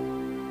door.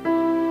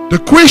 The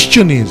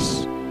question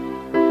is,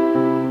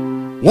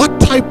 what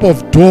type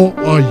of door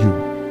are you?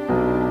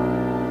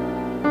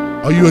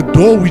 Are you a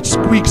door which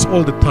squeaks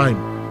all the time?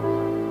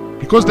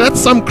 Because that's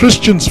some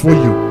Christians for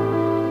you.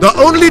 The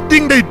only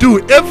thing they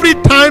do every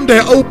time they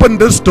open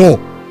this door,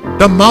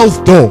 the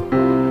mouth door,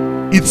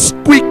 it's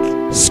squeak,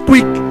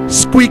 squeak,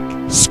 squeak,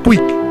 squeak.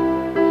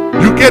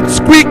 You get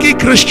squeaky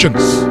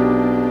Christians.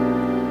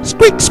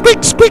 Squeak,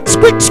 squeak, squeak,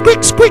 squeak,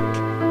 squeak, squeak.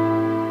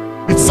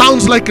 It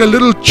sounds like a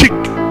little chick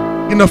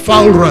in a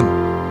fowl run.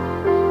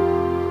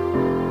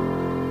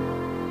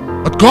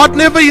 But God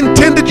never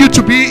intended you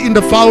to be in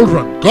the fowl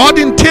run. God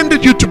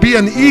intended you to be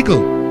an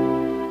eagle.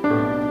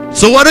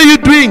 So what are you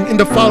doing in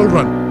the fowl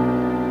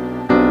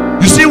run?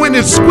 You see, when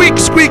it's squeak,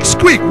 squeak,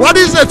 squeak, what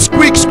is that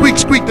squeak, squeak,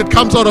 squeak that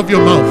comes out of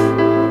your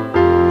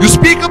mouth? You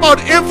speak about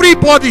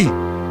everybody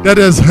that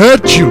has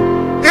hurt you,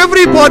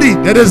 everybody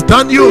that has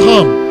done you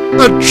harm.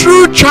 A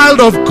true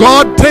child of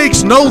God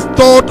takes no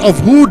thought of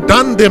who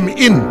done them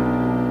in,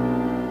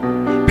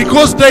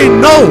 because they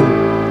know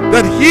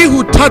that he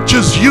who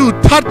touches you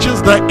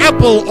touches the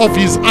apple of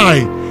his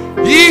eye.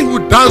 He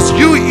who does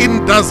you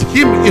in does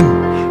him in.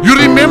 You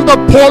remember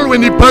Paul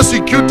when he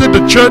persecuted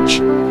the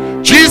church?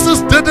 Jesus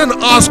didn't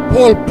ask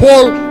Paul,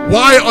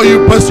 why are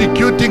you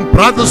persecuting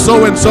brother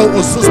so and so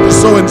or sister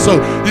so and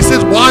so? He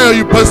says, why are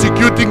you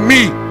persecuting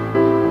me?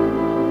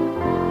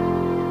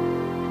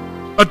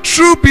 A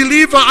true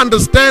believer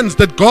understands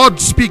that God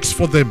speaks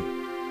for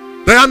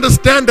them. They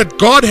understand that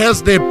God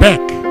has their back.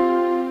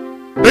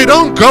 They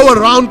don't go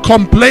around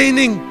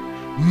complaining,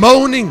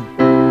 moaning,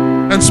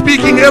 and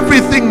speaking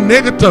everything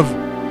negative.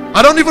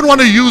 I don't even want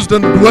to use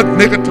the word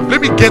negative. Let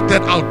me get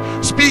that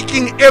out.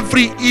 Speaking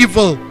every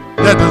evil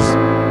that is.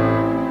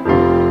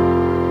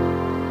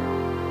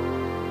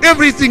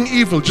 Everything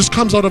evil just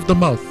comes out of the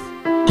mouth.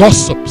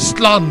 Gossip,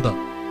 slander.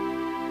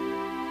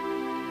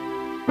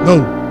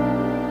 No.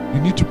 You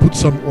need to put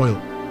some oil.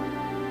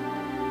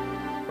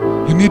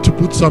 You need to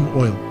put some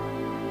oil.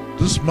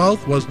 This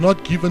mouth was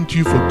not given to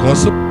you for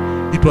gossip.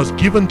 It was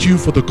given to you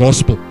for the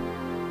gospel.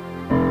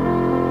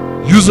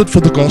 Use it for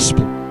the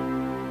gospel.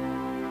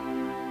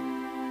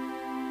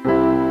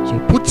 So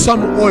put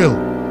some oil.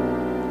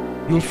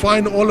 You'll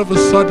find all of a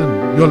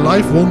sudden your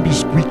life won't be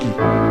squeaky.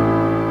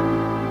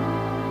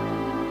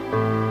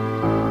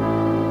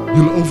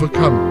 You'll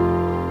overcome.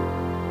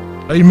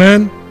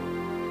 Amen.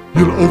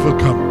 You'll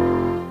overcome.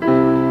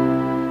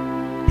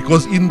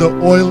 Because in the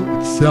oil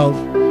itself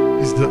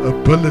is the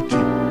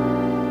ability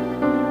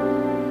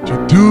to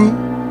do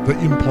the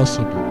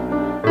impossible.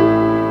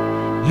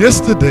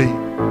 Yesterday,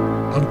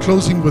 I'm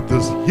closing with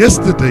this.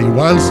 Yesterday,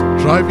 whilst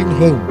driving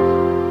home,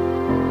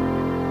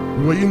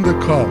 we were in the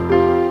car.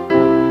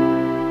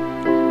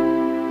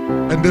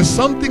 And there's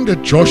something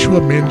that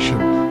Joshua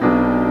mentioned.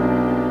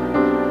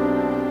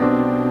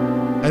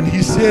 And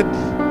he said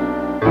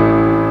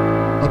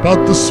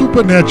about the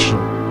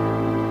supernatural.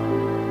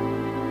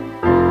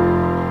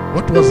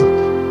 What was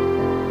it?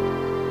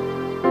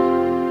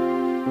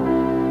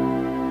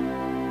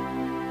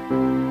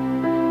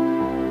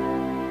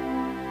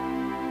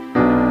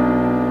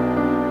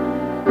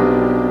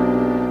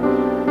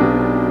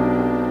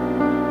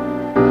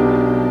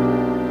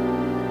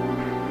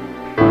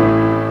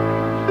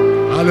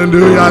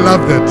 Hallelujah, I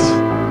love that.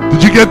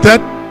 Did you get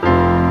that?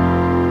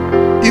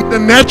 In the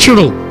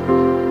natural,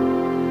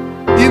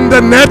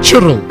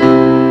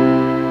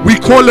 we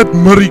call it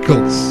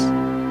miracles.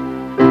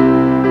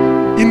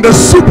 In the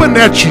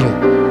supernatural,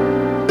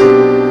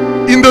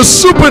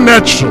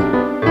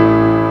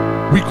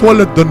 we call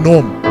it the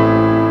norm.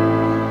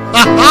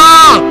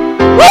 Aha!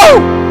 Woo!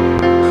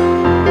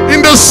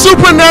 In the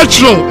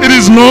supernatural, it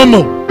is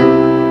normal.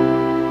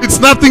 It's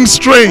nothing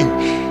strange.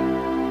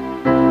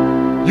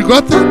 You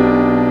got that?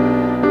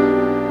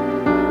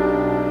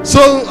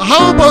 So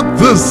how about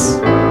this?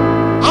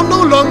 I'm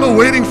no longer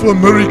waiting for a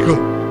miracle.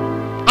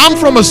 I'm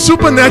from a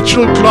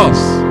supernatural class.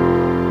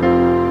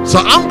 So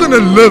I'm going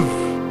to live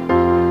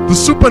the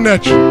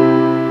supernatural.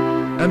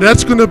 And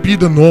that's going to be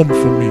the norm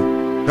for me.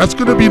 That's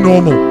going to be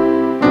normal.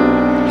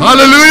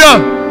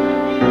 Hallelujah.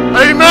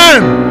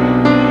 Amen.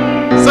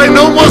 Say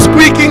no more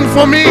squeaking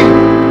for me.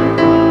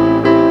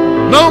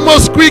 No more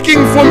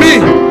squeaking for me.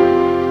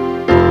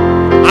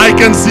 I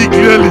can see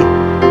clearly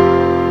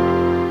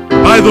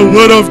by the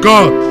word of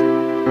God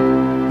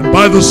and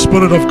by the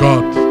Spirit of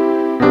God.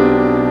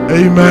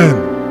 Amen.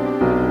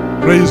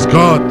 Praise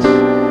God.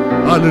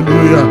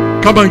 Hallelujah.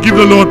 Come on, give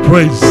the Lord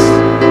praise.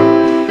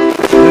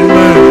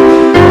 Amen.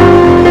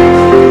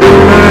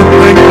 Amen.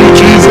 Thank you,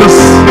 Jesus.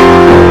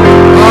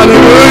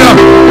 Hallelujah.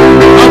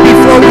 Now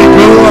before we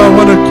go, I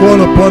want to call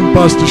upon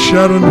Pastor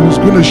Sharon, who's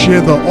going to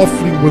share the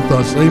offering with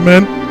us.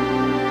 Amen.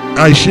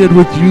 I shared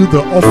with you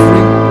the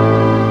offering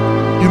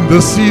in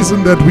the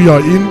season that we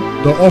are in.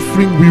 The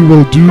offering we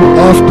will do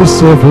after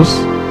service.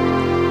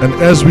 And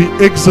as we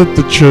exit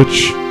the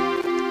church,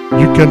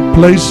 you can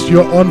place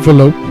your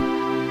envelope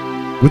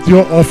with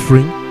your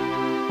offering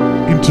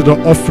into the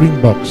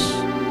offering box,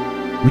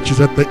 which is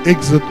at the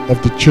exit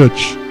of the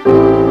church.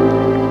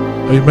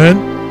 Amen.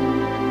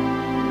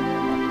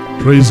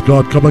 Praise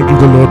God. Come and give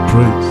the Lord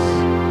praise.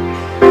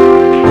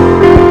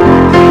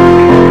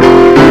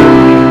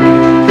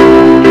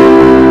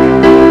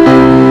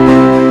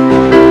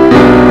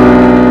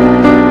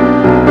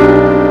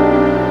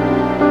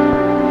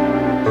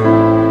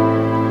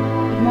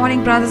 Good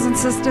morning, brothers and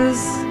sisters.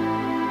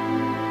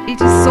 It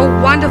is so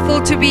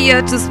wonderful to be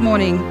here this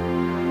morning.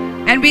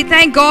 And we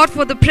thank God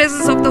for the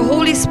presence of the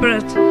Holy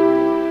Spirit.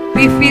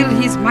 We feel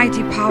His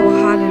mighty power.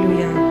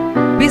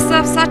 Hallelujah. We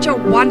serve such a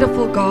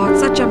wonderful God,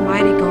 such a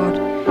mighty God.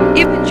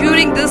 Even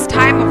during this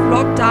time of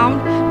lockdown,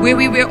 where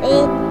we were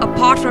all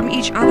apart from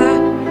each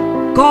other,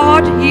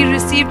 God, He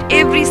received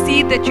every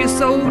seed that you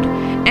sowed,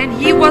 and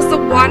He was the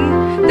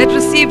one that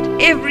received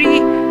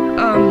every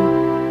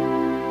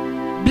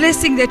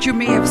blessing that you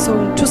may have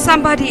sown to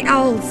somebody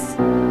else.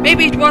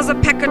 Maybe it was a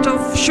packet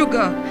of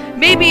sugar.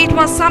 Maybe it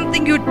was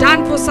something you'd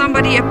done for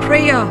somebody, a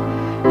prayer.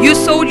 You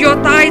sowed your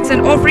tithes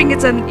and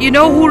offerings, and you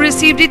know who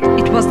received it?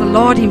 It was the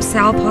Lord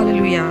Himself.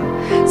 Hallelujah.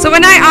 So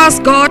when I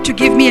asked God to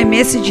give me a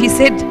message, He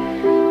said,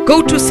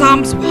 go to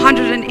Psalms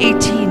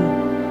 118.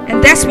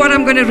 And that's what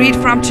I'm going to read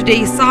from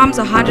today, Psalms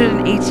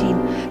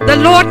 118. The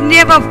Lord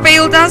never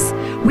failed us.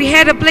 We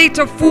had a plate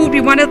of food.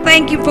 We want to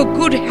thank Him for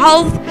good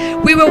health.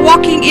 We were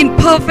walking in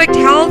perfect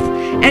health.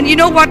 And you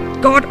know what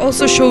God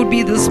also showed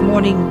me this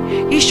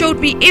morning? He showed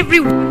me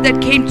everyone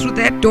that came through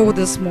that door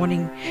this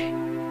morning.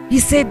 He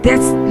said,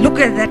 look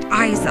at that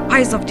eyes, the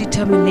eyes of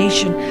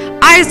determination,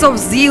 eyes of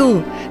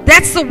zeal.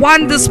 That's the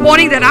one this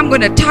morning that I'm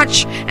going to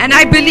touch. And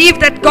I believe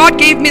that God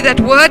gave me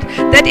that word,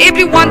 that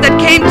everyone that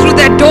came through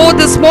that door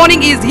this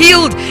morning is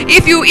healed.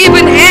 If you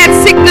even had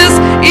sickness,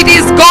 it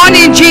is gone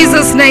in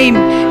Jesus' name.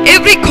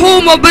 Every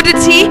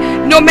comorbidity,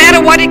 no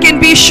matter what it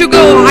can be, sugar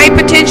or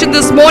hypertension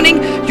this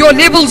morning, your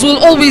levels will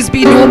always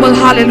be normal.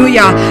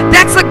 Hallelujah.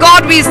 That's the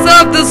God we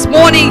serve this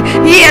morning.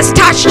 He has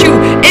touched you.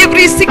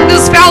 Every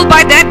sickness fell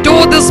by that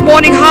door this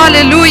morning.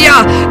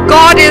 Hallelujah.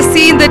 God has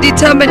seen the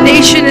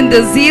determination and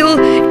the zeal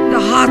in the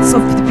hearts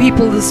of the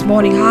people this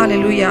morning.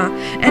 Hallelujah.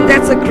 And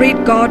that's a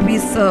great God we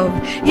serve.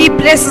 He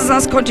blesses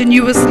us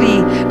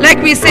continuously.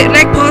 Like we said,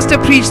 like Pastor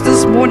preached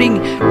this morning,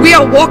 we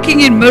are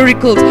walking in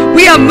miracles.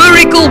 We are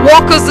miracle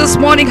walkers this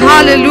morning.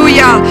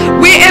 Hallelujah.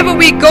 Wherever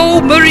we go,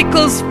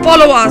 miracles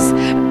follow us.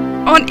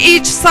 On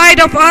each side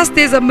of us,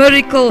 there's a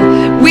miracle.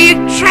 We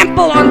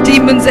trample on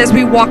demons as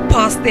we walk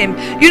past them.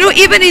 You know,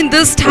 even in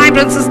this time,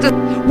 brothers and sisters,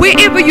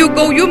 wherever you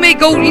go, you may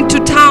go into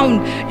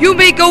town, you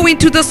may go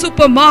into the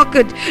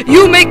supermarket,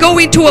 you may go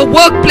into a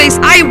workplace.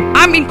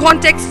 I'm in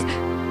contact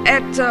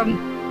at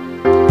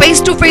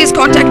face-to-face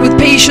contact with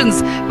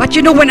patients. But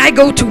you know, when I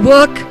go to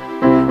work,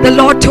 the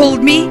Lord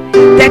told me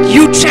that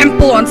you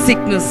trample on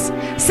sickness.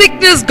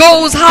 Sickness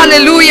goes,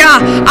 hallelujah.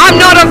 I'm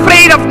not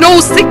afraid of no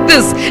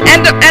sickness.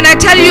 And I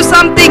tell you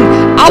something,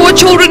 our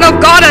children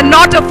of God are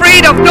not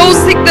afraid of no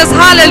sickness,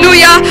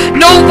 hallelujah.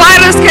 No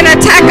virus can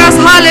attack us,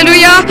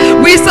 hallelujah.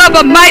 We serve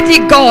a mighty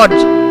God.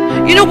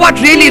 You know what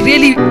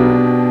really,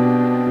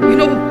 you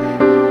know,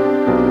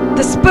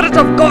 the Spirit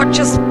of God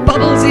just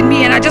bubbles in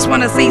me, and I just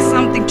want to say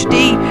something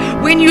today.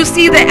 When you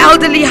see the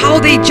elderly, how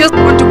they just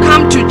want to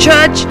come to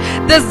church,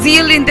 the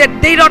zeal in that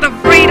they're not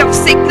afraid of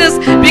sickness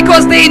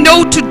because they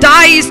know to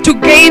die is to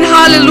gain,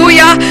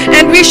 hallelujah,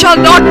 and we shall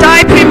not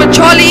die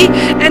prematurely.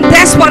 And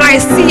that's what I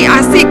see.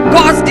 I see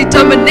God's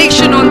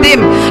determination on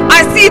them.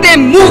 I see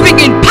them moving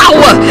in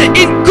power,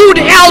 in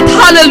good health,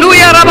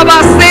 hallelujah.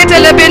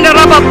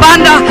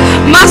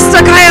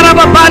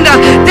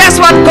 That's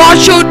what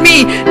God showed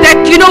me,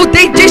 that you know,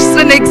 they just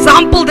an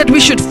example that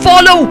we should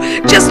follow.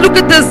 Just look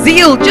at the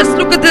zeal, just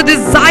look at the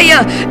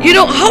desire. You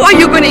know, how are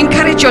you going to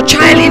encourage your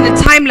child in a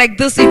time like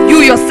this if you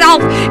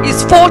yourself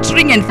is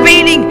faltering and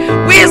failing?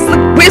 Where's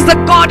the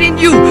God in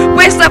you?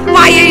 Where's the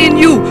fire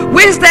in you?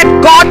 Where's that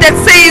God that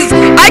says,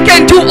 I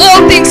can do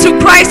all things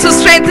through Christ who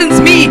strengthens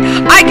me?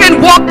 I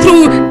can walk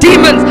through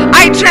demons.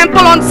 I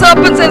trample on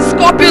serpents and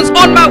scorpions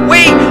on my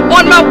way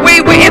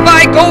wherever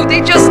I go.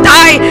 They just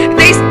die.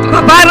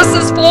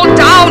 Viruses fall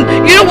down.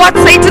 You know what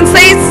Satan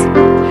says?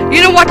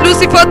 You know what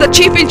Lucifer, the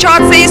chief in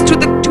charge, says to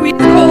his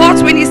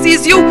cohorts when he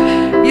sees you?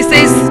 He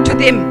says to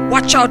them,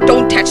 watch out,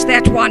 don't touch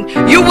that one.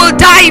 You will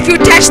die if you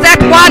touch that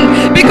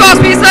one, because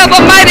we serve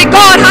a mighty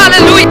God.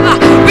 Hallelujah.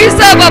 We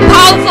serve a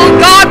powerful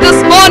God this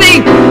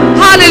morning.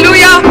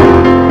 Hallelujah.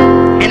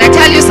 And I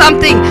tell you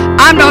something,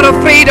 I'm not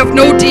afraid of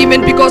no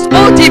demon, because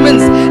all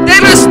demons, they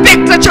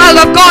respect the child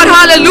of God.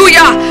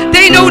 Hallelujah.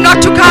 They know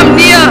not to come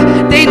near.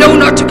 They know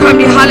not to come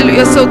near.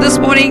 Hallelujah. So this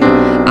morning,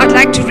 I'd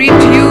like to read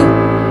to you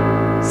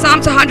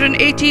Psalms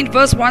 118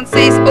 verse 1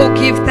 says, oh,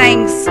 give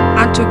thanks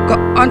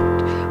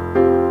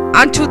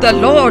unto the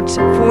Lord,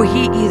 for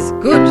he is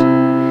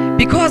good,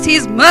 because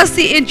his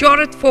mercy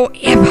endureth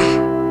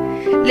forever.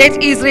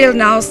 Let Israel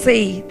now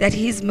say that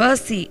his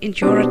mercy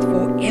endureth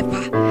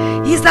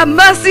forever. He's a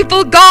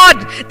merciful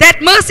God. That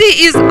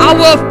mercy is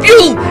our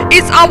fuel.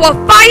 It's our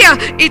fire.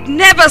 It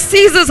never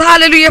ceases.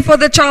 Hallelujah, for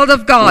the child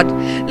of God.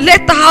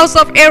 Let the house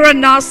of Aaron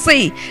now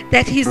say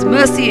that his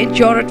mercy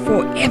endureth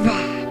forever.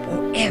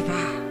 Forever.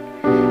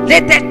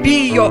 Let that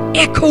be your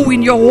echo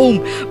in your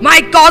home.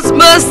 My God's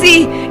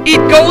mercy, it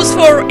goes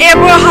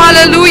forever.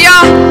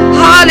 Hallelujah.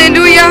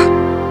 Hallelujah.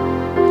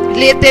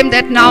 Let them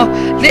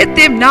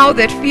now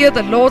that fear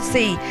the Lord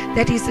say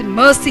that his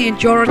mercy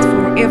endureth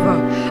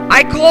forever.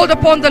 I called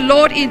upon the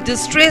Lord in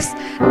distress.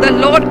 The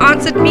Lord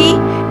answered me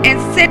and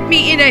set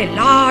me in a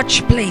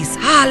large place.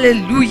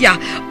 Hallelujah.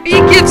 He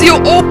gives you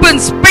open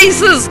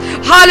spaces.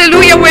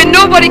 Hallelujah. Where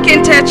nobody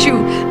can touch you.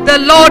 The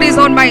Lord is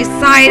on my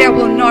side. I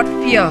will not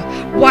fear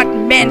what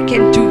man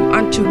can do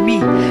unto me.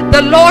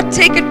 The Lord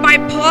taketh my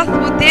path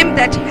with them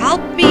that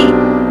help me.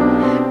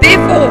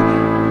 Therefore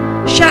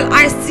shall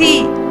I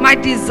see my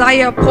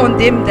desire upon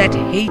them that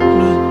hate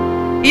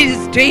me. It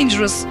is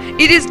dangerous.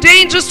 It is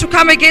dangerous to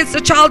come against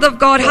the child of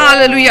God.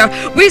 Hallelujah.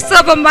 We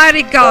serve a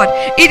mighty God.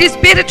 It is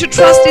better to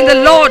trust in the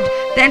Lord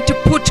than to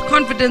put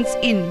confidence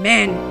in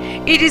man.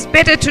 It is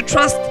better to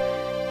trust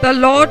the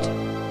Lord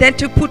than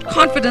to put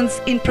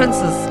confidence in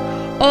princes.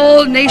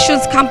 All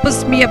nations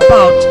compass me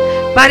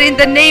about, but in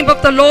the name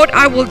of the Lord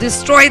I will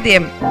destroy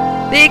them.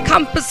 They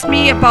compass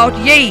me about,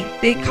 yea,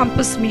 they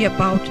compass me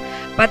about.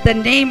 But in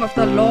the name of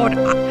the Lord,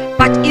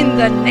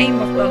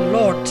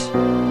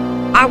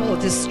 I will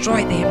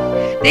destroy them.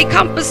 They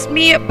compass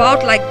me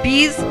about like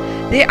bees.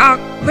 They are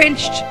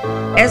quenched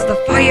as the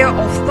fire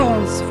of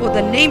thorns. For in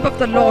the name of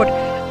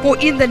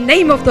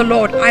the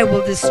Lord, I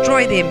will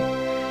destroy them.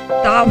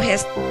 Thou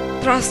hast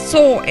thrust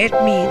sore at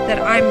me that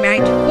I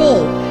might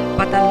fall,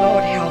 but the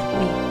Lord helped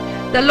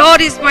me. The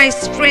Lord is my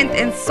strength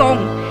and song,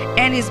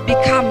 and is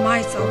become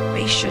my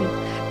salvation.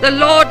 The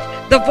Lord,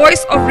 the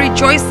voice of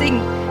rejoicing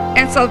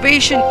and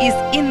salvation is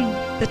in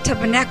the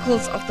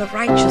tabernacles of the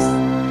righteous.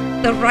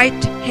 The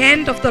right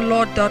hand of the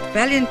Lord doth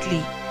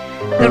valiantly.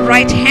 The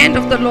right hand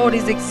of the Lord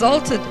is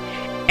exalted,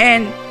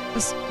 and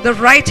the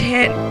right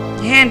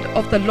hand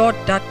of the Lord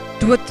doth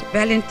do it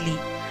valiantly.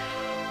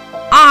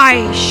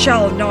 I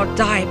shall not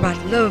die but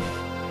live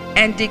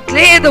and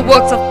declare the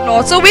works of the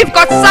Lord. So we've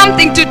got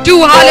something to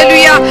do.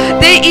 Hallelujah.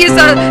 There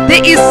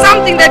is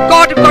something that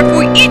God got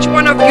for each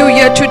one of you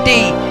here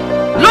today.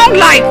 Long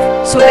life,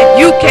 so that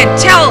you can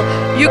tell,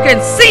 you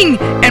can sing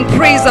and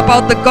praise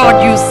about the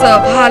God you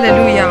serve.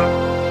 Hallelujah.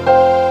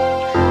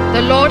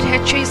 The Lord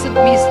had chastened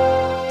me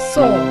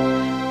sore,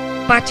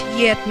 but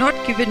he had not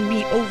given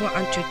me over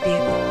unto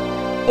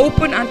death.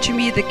 Open unto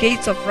me the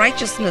gates of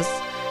righteousness.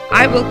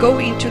 I will go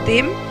into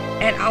them,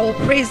 and I will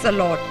praise the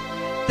Lord.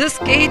 This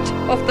gate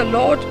of the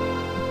Lord,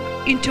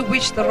 into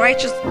which the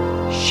righteous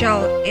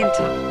shall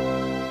enter.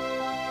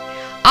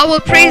 I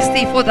will praise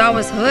thee, for thou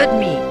hast heard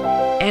me,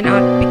 and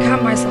art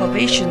become my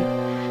salvation.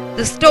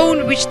 The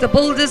stone which the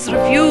builders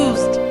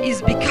refused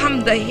is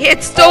become the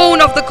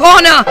headstone of the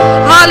corner.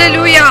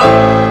 Hallelujah.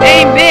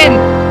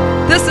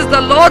 Amen. This is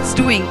the Lord's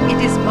doing. It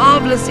is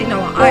marvelous in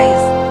our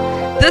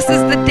eyes. This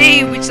is the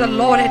day which the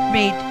Lord hath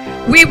made.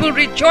 We will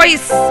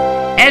rejoice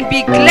and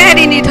be glad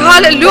in it.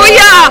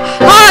 Hallelujah.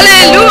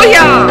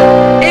 Hallelujah.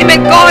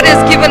 Amen. God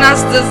has given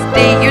us this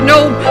day. You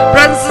know,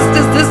 brothers and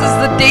sisters, this is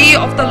the day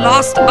of the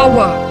last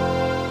hour.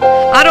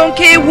 I don't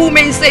care who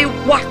may say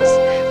what,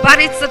 but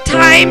it's a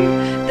time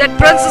that,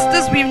 brothers and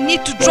sisters, we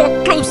need to draw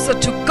closer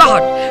to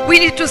God. We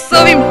need to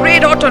serve Him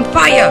red hot on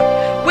fire.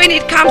 When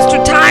it comes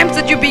to times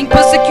that you're being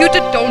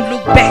persecuted, don't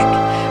look back.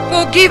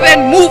 Forgive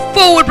and move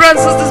forward,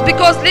 brothers and sisters,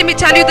 because let me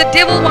tell you, the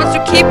devil wants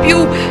to keep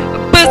you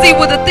busy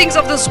with the things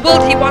of this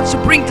world. He wants to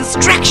bring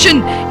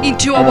distraction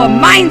into our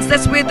minds.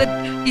 That's where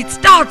it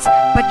starts.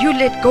 But you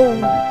let go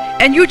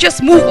and you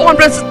just move on,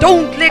 brothers.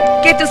 Don't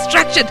get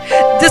distracted,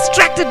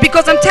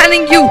 because I'm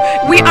telling you,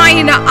 we are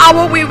in an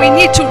hour where we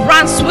need to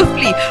run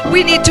swiftly.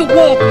 We need to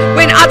walk.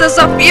 When others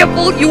are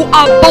fearful, you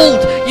are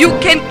bold.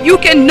 You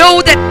can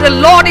know that the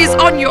Lord is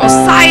on your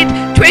side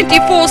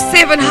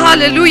 24/7.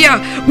 Hallelujah.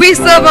 We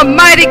serve a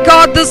mighty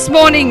God this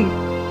morning.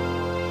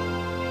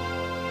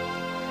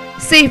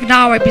 Save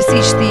now, I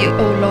beseech thee,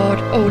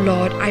 O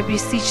Lord, I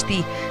beseech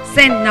thee.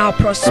 Send now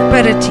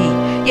prosperity.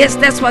 Yes,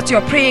 that's what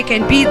your prayer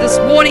can be this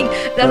morning,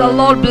 that the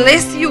Lord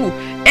bless you.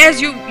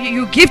 As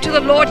you give to the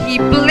Lord, He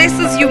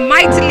blesses you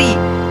mightily.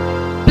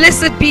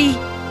 Blessed be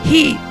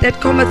He that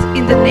cometh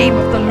in the name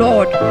of the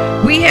Lord.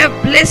 We have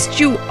blessed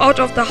you out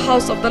of the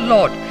house of the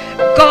Lord.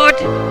 God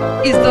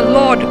is the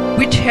Lord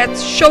which hath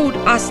showed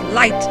us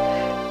light.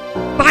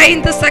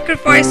 Bind the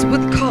sacrifice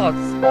with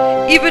cords,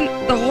 even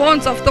the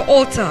horns of the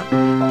altar.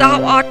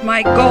 Thou art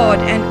my God,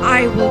 and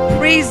I will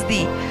praise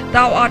thee.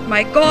 Thou art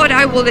my God,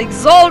 I will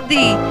exalt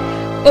thee.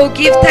 Oh,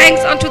 give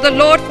thanks unto the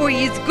Lord, for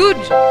He is good,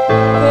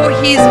 for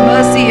His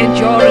mercy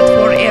endureth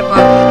forever.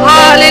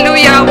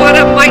 Hallelujah. What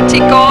a mighty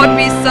God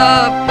we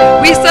serve.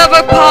 We serve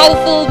a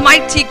powerful,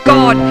 mighty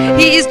God.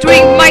 He is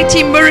doing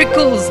mighty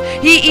miracles.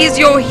 He is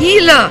your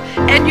healer.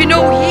 And you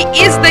know,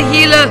 He is the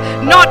healer.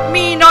 Not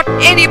me, not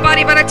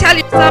anybody. But I tell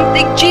you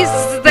something,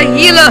 Jesus is the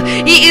healer.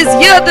 He is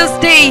here this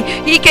day.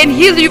 He can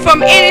heal you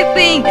from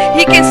anything.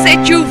 He can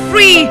set you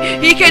free.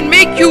 He can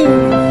make you,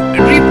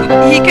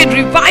 He can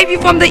revive you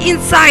from the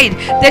inside,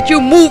 that you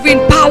move in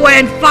power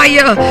and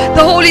fire.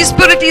 The Holy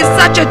Spirit is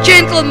such a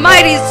gentle,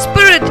 mighty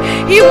Spirit.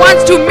 He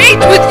wants to meet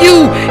with you.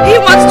 He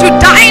wants to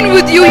dine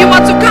with you. He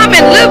wants to come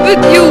and live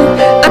with you.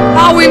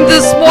 Allow Him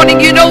this morning.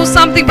 You know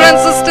something,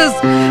 brothers and sisters,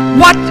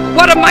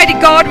 what a mighty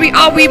God we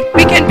are. We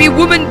can be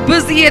women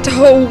busy at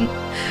home,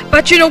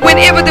 but you know,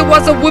 whenever there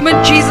was a woman,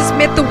 Jesus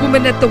met the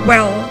woman at the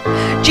well.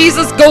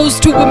 Jesus goes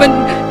to women.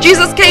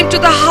 Jesus came to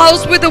the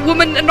house where the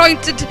woman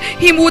anointed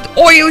him with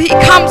oil. He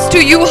comes to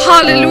you.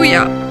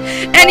 Hallelujah.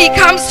 And He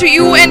comes to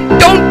you, and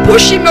don't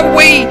push Him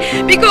away,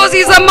 because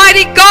He's a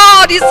mighty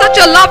God. He's such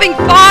a loving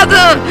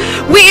Father.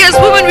 We as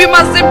women, we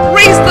must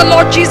embrace the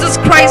Lord Jesus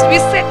Christ. We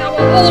set our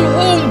whole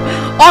home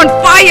on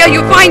fire.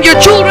 You find your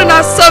children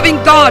are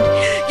serving God.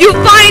 You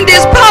find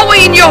there's power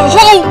in your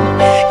home.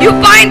 You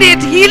find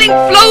it, healing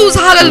flows.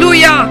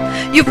 Hallelujah.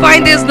 You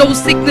find there's no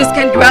sickness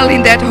can dwell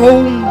in that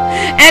home.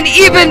 And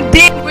even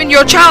then, when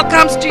your child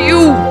comes to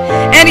you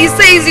and he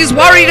says he's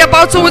worried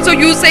about so and so,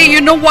 you say,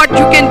 you know what,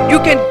 you can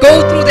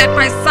go through that,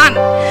 my son,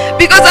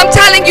 because I'm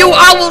telling you,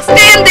 I will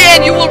stand there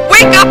and you will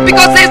wake up,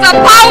 because there's a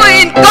power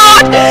in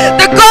God.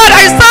 The God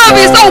I serve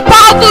is so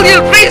powerful,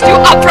 He'll raise you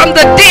up from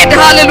the dead.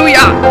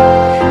 Hallelujah.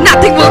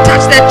 Nothing will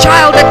touch that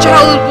child. That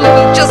child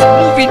will just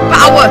move in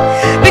power,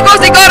 because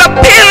they got a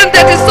parent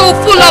that is so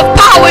full of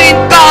power in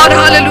God.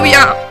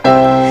 Hallelujah.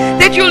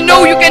 That you'll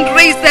know you can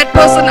raise that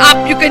person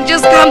up. You can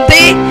just come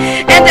there,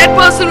 and that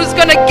person is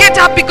going to get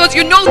up, because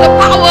you know the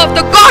power of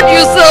the God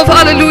you serve.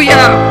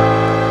 Hallelujah.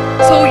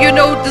 So you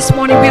know, this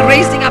morning we're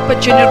raising up a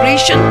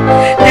generation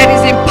that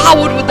is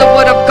empowered with the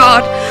Word of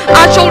God.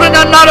 Our children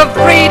are not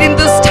afraid in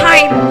this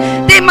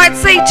time. They might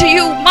say to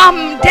you,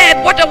 Mom, Dad,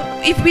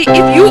 if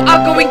you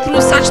are going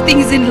through such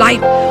things in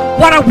life,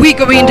 what are we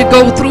going to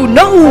go through?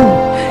 No.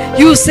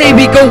 You say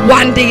we go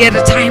one day at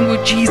a time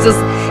with Jesus.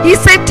 He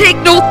said,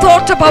 take no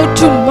thought about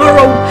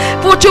tomorrow,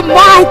 for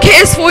tomorrow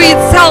cares for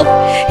itself.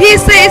 He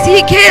says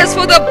he cares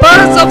for the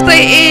birds of the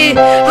air.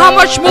 How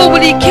much more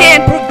will he care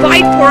and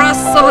provide for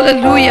us?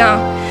 Hallelujah.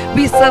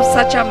 We serve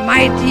such a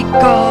mighty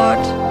God.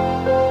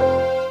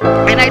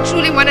 And I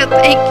truly want to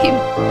thank him.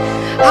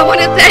 I want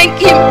to thank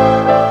him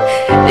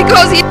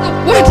because he's a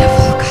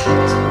wonderful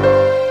God.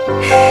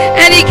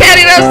 And he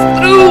carried us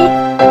through.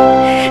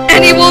 And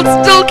he will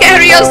still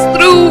carry us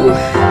through.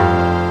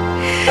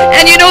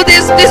 And you know,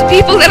 there's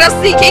people that are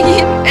seeking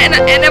him and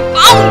have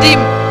found him.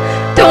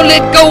 Don't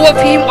let go of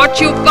him.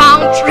 What you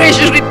found,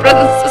 treasure it,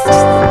 brothers and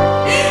sisters,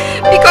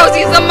 because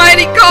he's a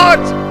mighty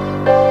God.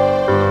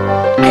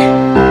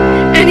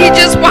 And he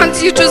just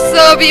wants you to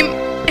serve him,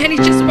 and he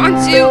just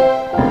wants you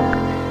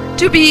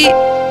to be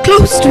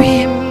close to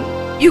him.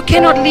 You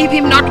cannot leave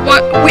him, not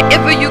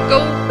wherever you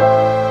go.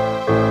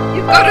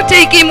 You've got to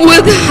take him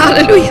with.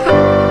 Hallelujah.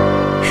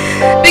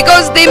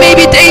 Because there may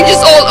be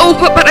dangers all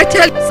over, but I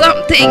tell you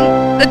something,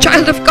 the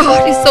child of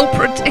God is so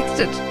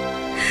protected.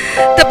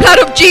 The blood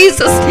of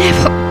Jesus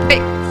never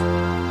fails.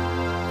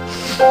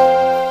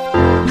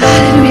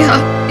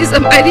 Hallelujah. He's a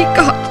mighty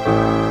God.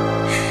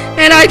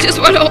 And I just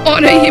want to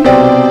honor him,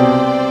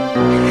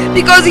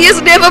 because he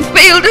has never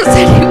failed us,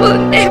 and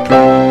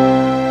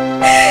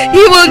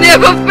he will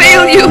never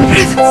fail you,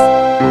 brothers.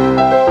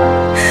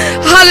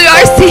 Hallelujah.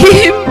 I see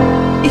him.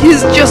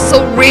 He's just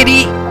so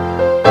ready.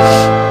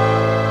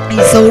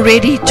 He's so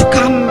ready to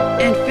come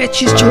and fetch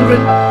his children.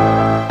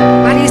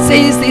 But he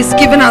says he's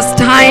given us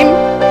time,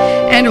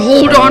 and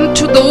hold on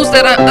to those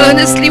that are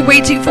earnestly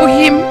waiting for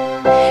him.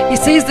 He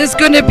says there's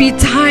going to be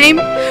time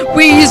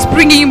where he's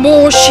bringing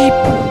more sheep.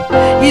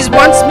 He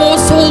wants more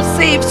souls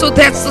saved. So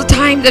that's the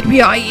time that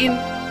we are in.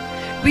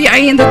 We are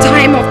in the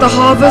time of the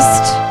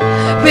harvest,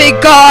 where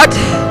God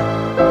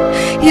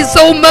is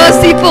so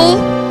merciful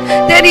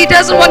that he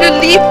doesn't want to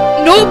leave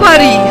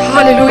nobody.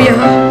 Hallelujah.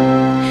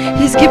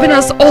 He's given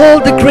us all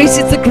the grace.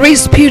 It's a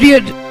grace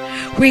period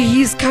where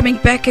he's coming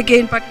back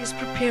again, but he's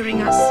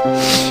preparing us.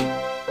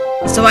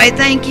 So I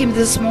thank him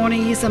this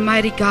morning. He's a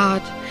mighty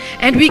God.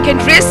 And we can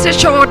rest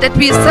assured that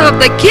we serve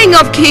the King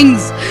of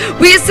Kings.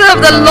 We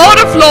serve the Lord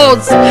of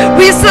Lords.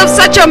 We serve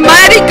such a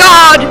mighty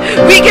God.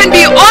 We can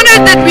be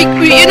honored that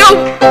we're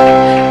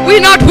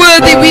not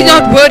worthy. We're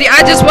not worthy.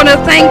 I just want to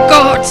thank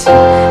God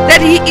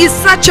that he is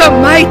such a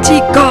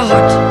mighty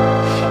God.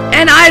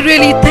 And I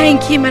really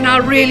thank him, and I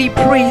really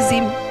praise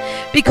him,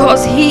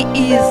 because he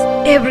is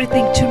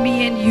everything to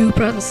me and you,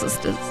 brothers and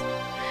sisters.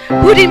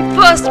 Put him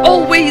first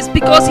always,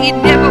 because he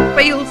never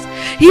fails.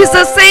 He's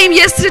the same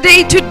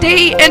yesterday,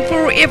 today, and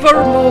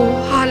forevermore.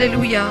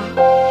 Hallelujah.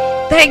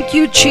 Thank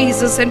you,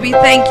 Jesus, and we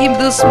thank him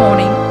this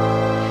morning.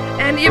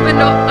 And even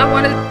though I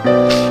want to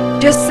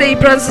just say,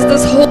 brothers and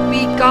sisters,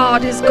 holy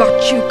God has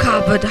got you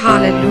covered.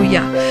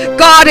 Hallelujah.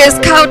 God has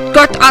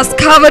got us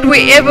covered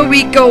wherever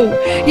we go.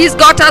 He's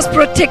got us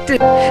protected.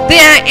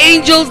 There are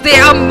angels.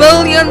 There are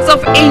millions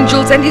of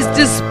angels, and he's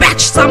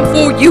dispatched some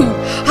for you.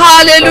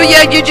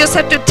 Hallelujah. You just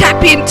have to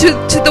tap into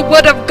the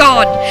word of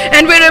God.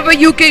 And wherever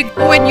you can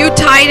go and you're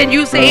tired and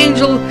you say,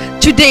 angel,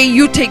 today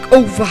you take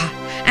over.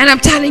 And I'm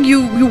telling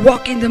you, we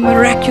walk in the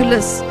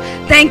miraculous.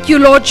 Thank you,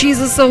 Lord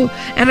Jesus.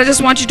 And I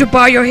just want you to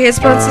bow your heads,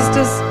 brothers and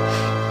sisters.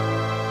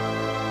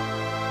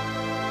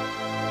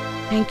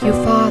 Thank you,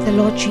 Father,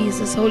 Lord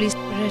Jesus, Holy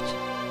Spirit.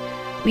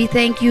 We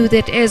thank you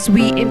that as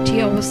we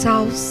empty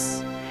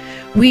ourselves,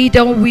 we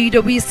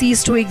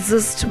cease to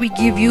exist. We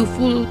give you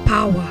full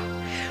power.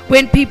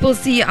 When people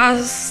see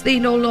us, they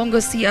no longer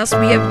see us.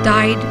 We have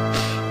died.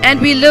 And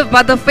we live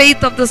by the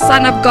faith of the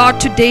Son of God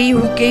today,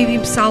 who gave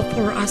himself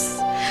for us.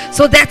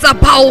 So that's a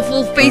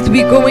powerful faith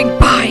we're going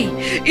by.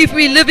 If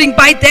we're living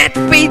by that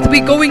faith,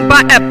 we're going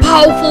by a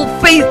powerful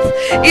faith.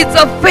 It's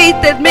a faith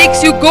that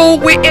makes you go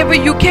wherever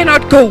you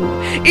cannot go.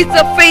 It's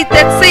a faith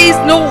that says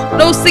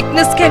no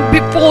sickness can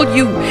befall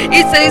you.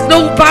 It says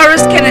no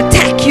virus can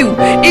attack you.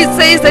 It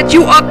says that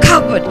you are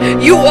covered.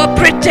 You are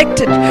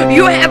protected.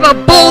 You have a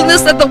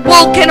boldness that the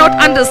world cannot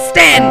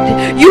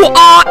understand. You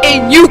are a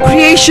new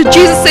creation.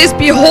 Jesus says,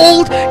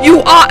 behold,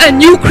 you are a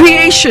new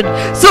creation.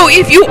 So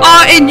if you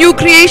are a new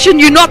creation,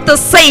 you're not the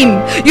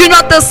same. You're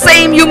not the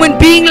same human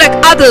being like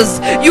others.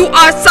 You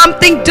are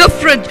something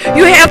different.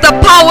 You have the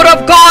power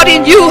of God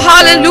in you.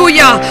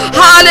 Hallelujah.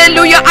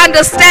 Hallelujah.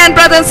 Understand,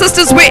 brothers and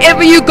sisters,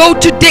 wherever you go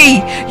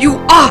today,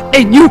 you are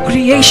a new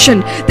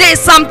creation. There's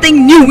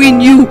something new in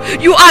you.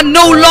 You are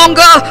no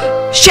longer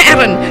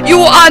Sharon. You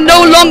are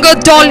no longer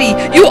Dolly.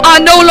 You are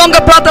no longer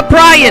Brother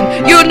Brian.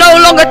 You're no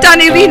longer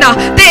Tanirina.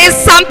 There is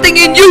something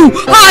in you.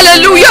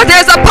 Hallelujah.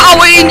 There's a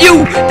power in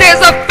you.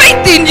 There's a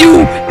faith in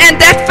you. And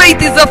that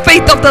faith is the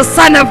faith of the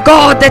Son of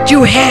God that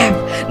you have.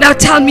 Now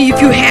tell me if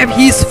you have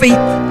his faith.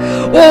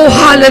 Oh,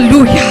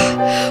 hallelujah.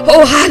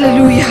 Oh,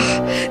 hallelujah.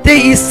 There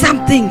is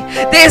something.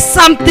 There's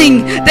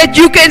something that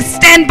you can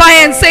stand by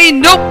and say,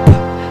 nope,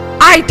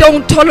 I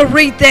don't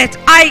tolerate that.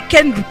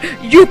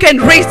 You can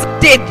raise the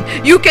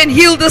dead. You can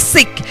heal the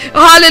sick.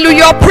 Hallelujah.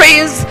 Your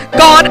prayers,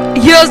 God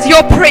hears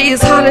your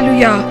prayers.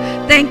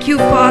 Hallelujah. Thank you,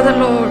 Father,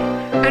 Lord.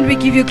 And we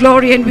give you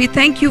glory and we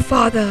thank you,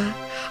 Father.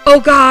 Oh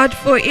God,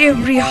 for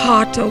every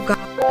heart, oh God.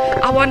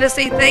 I want to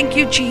say thank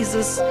you,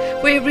 Jesus,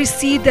 for every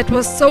seed that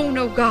was sown,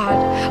 oh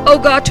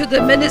God, to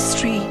the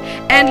ministry.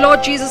 And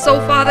Lord Jesus, oh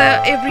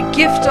Father, every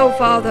gift, oh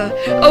Father,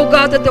 oh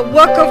God, that the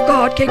work of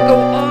God can go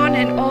on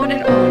and on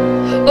and on.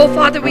 Oh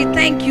Father, we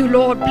thank you,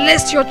 Lord.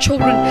 Bless your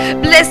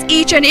children. Bless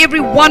each and every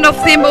one of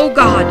them, oh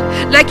God.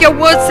 Like your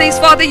word says,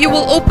 Father, you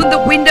will open the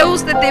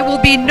windows that there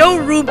will be no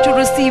room to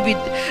receive it.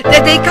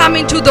 That they come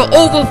into the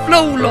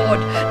overflow, Lord.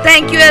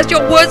 Thank you. As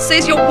your word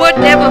says, your word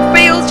never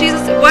fails,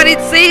 Jesus. What it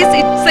says,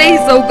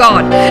 oh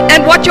God.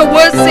 And what your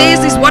word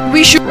says is what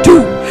we should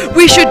do.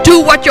 We should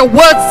do what your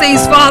word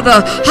says,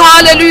 Father.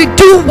 Hallelujah.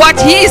 Do what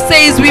he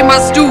says we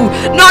must do.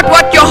 Not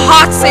what your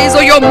heart says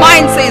or your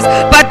mind says,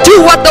 but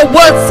do what the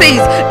word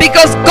says.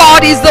 Because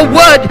God is the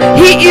word.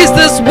 He is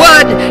this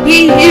word.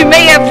 He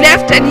may have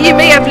left and he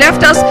may have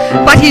left us,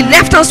 but he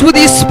left us with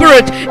his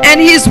spirit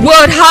and his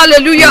word.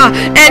 Hallelujah.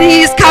 And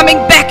he is coming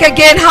back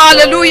again.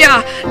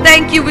 Hallelujah.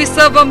 Thank you. We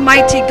serve a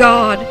mighty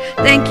God.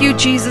 Thank you,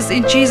 Jesus,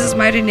 in Jesus'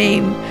 mighty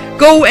name.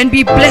 Go and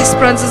be blessed,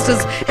 brothers and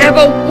sisters. Have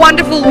a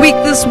wonderful week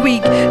this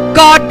week.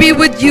 God be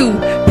with you.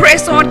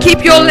 Press on.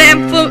 Keep your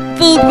lamp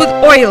filled with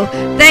oil.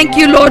 Thank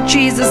you, Lord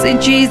Jesus,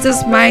 in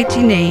Jesus'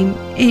 mighty name.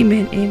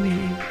 Amen. Amen.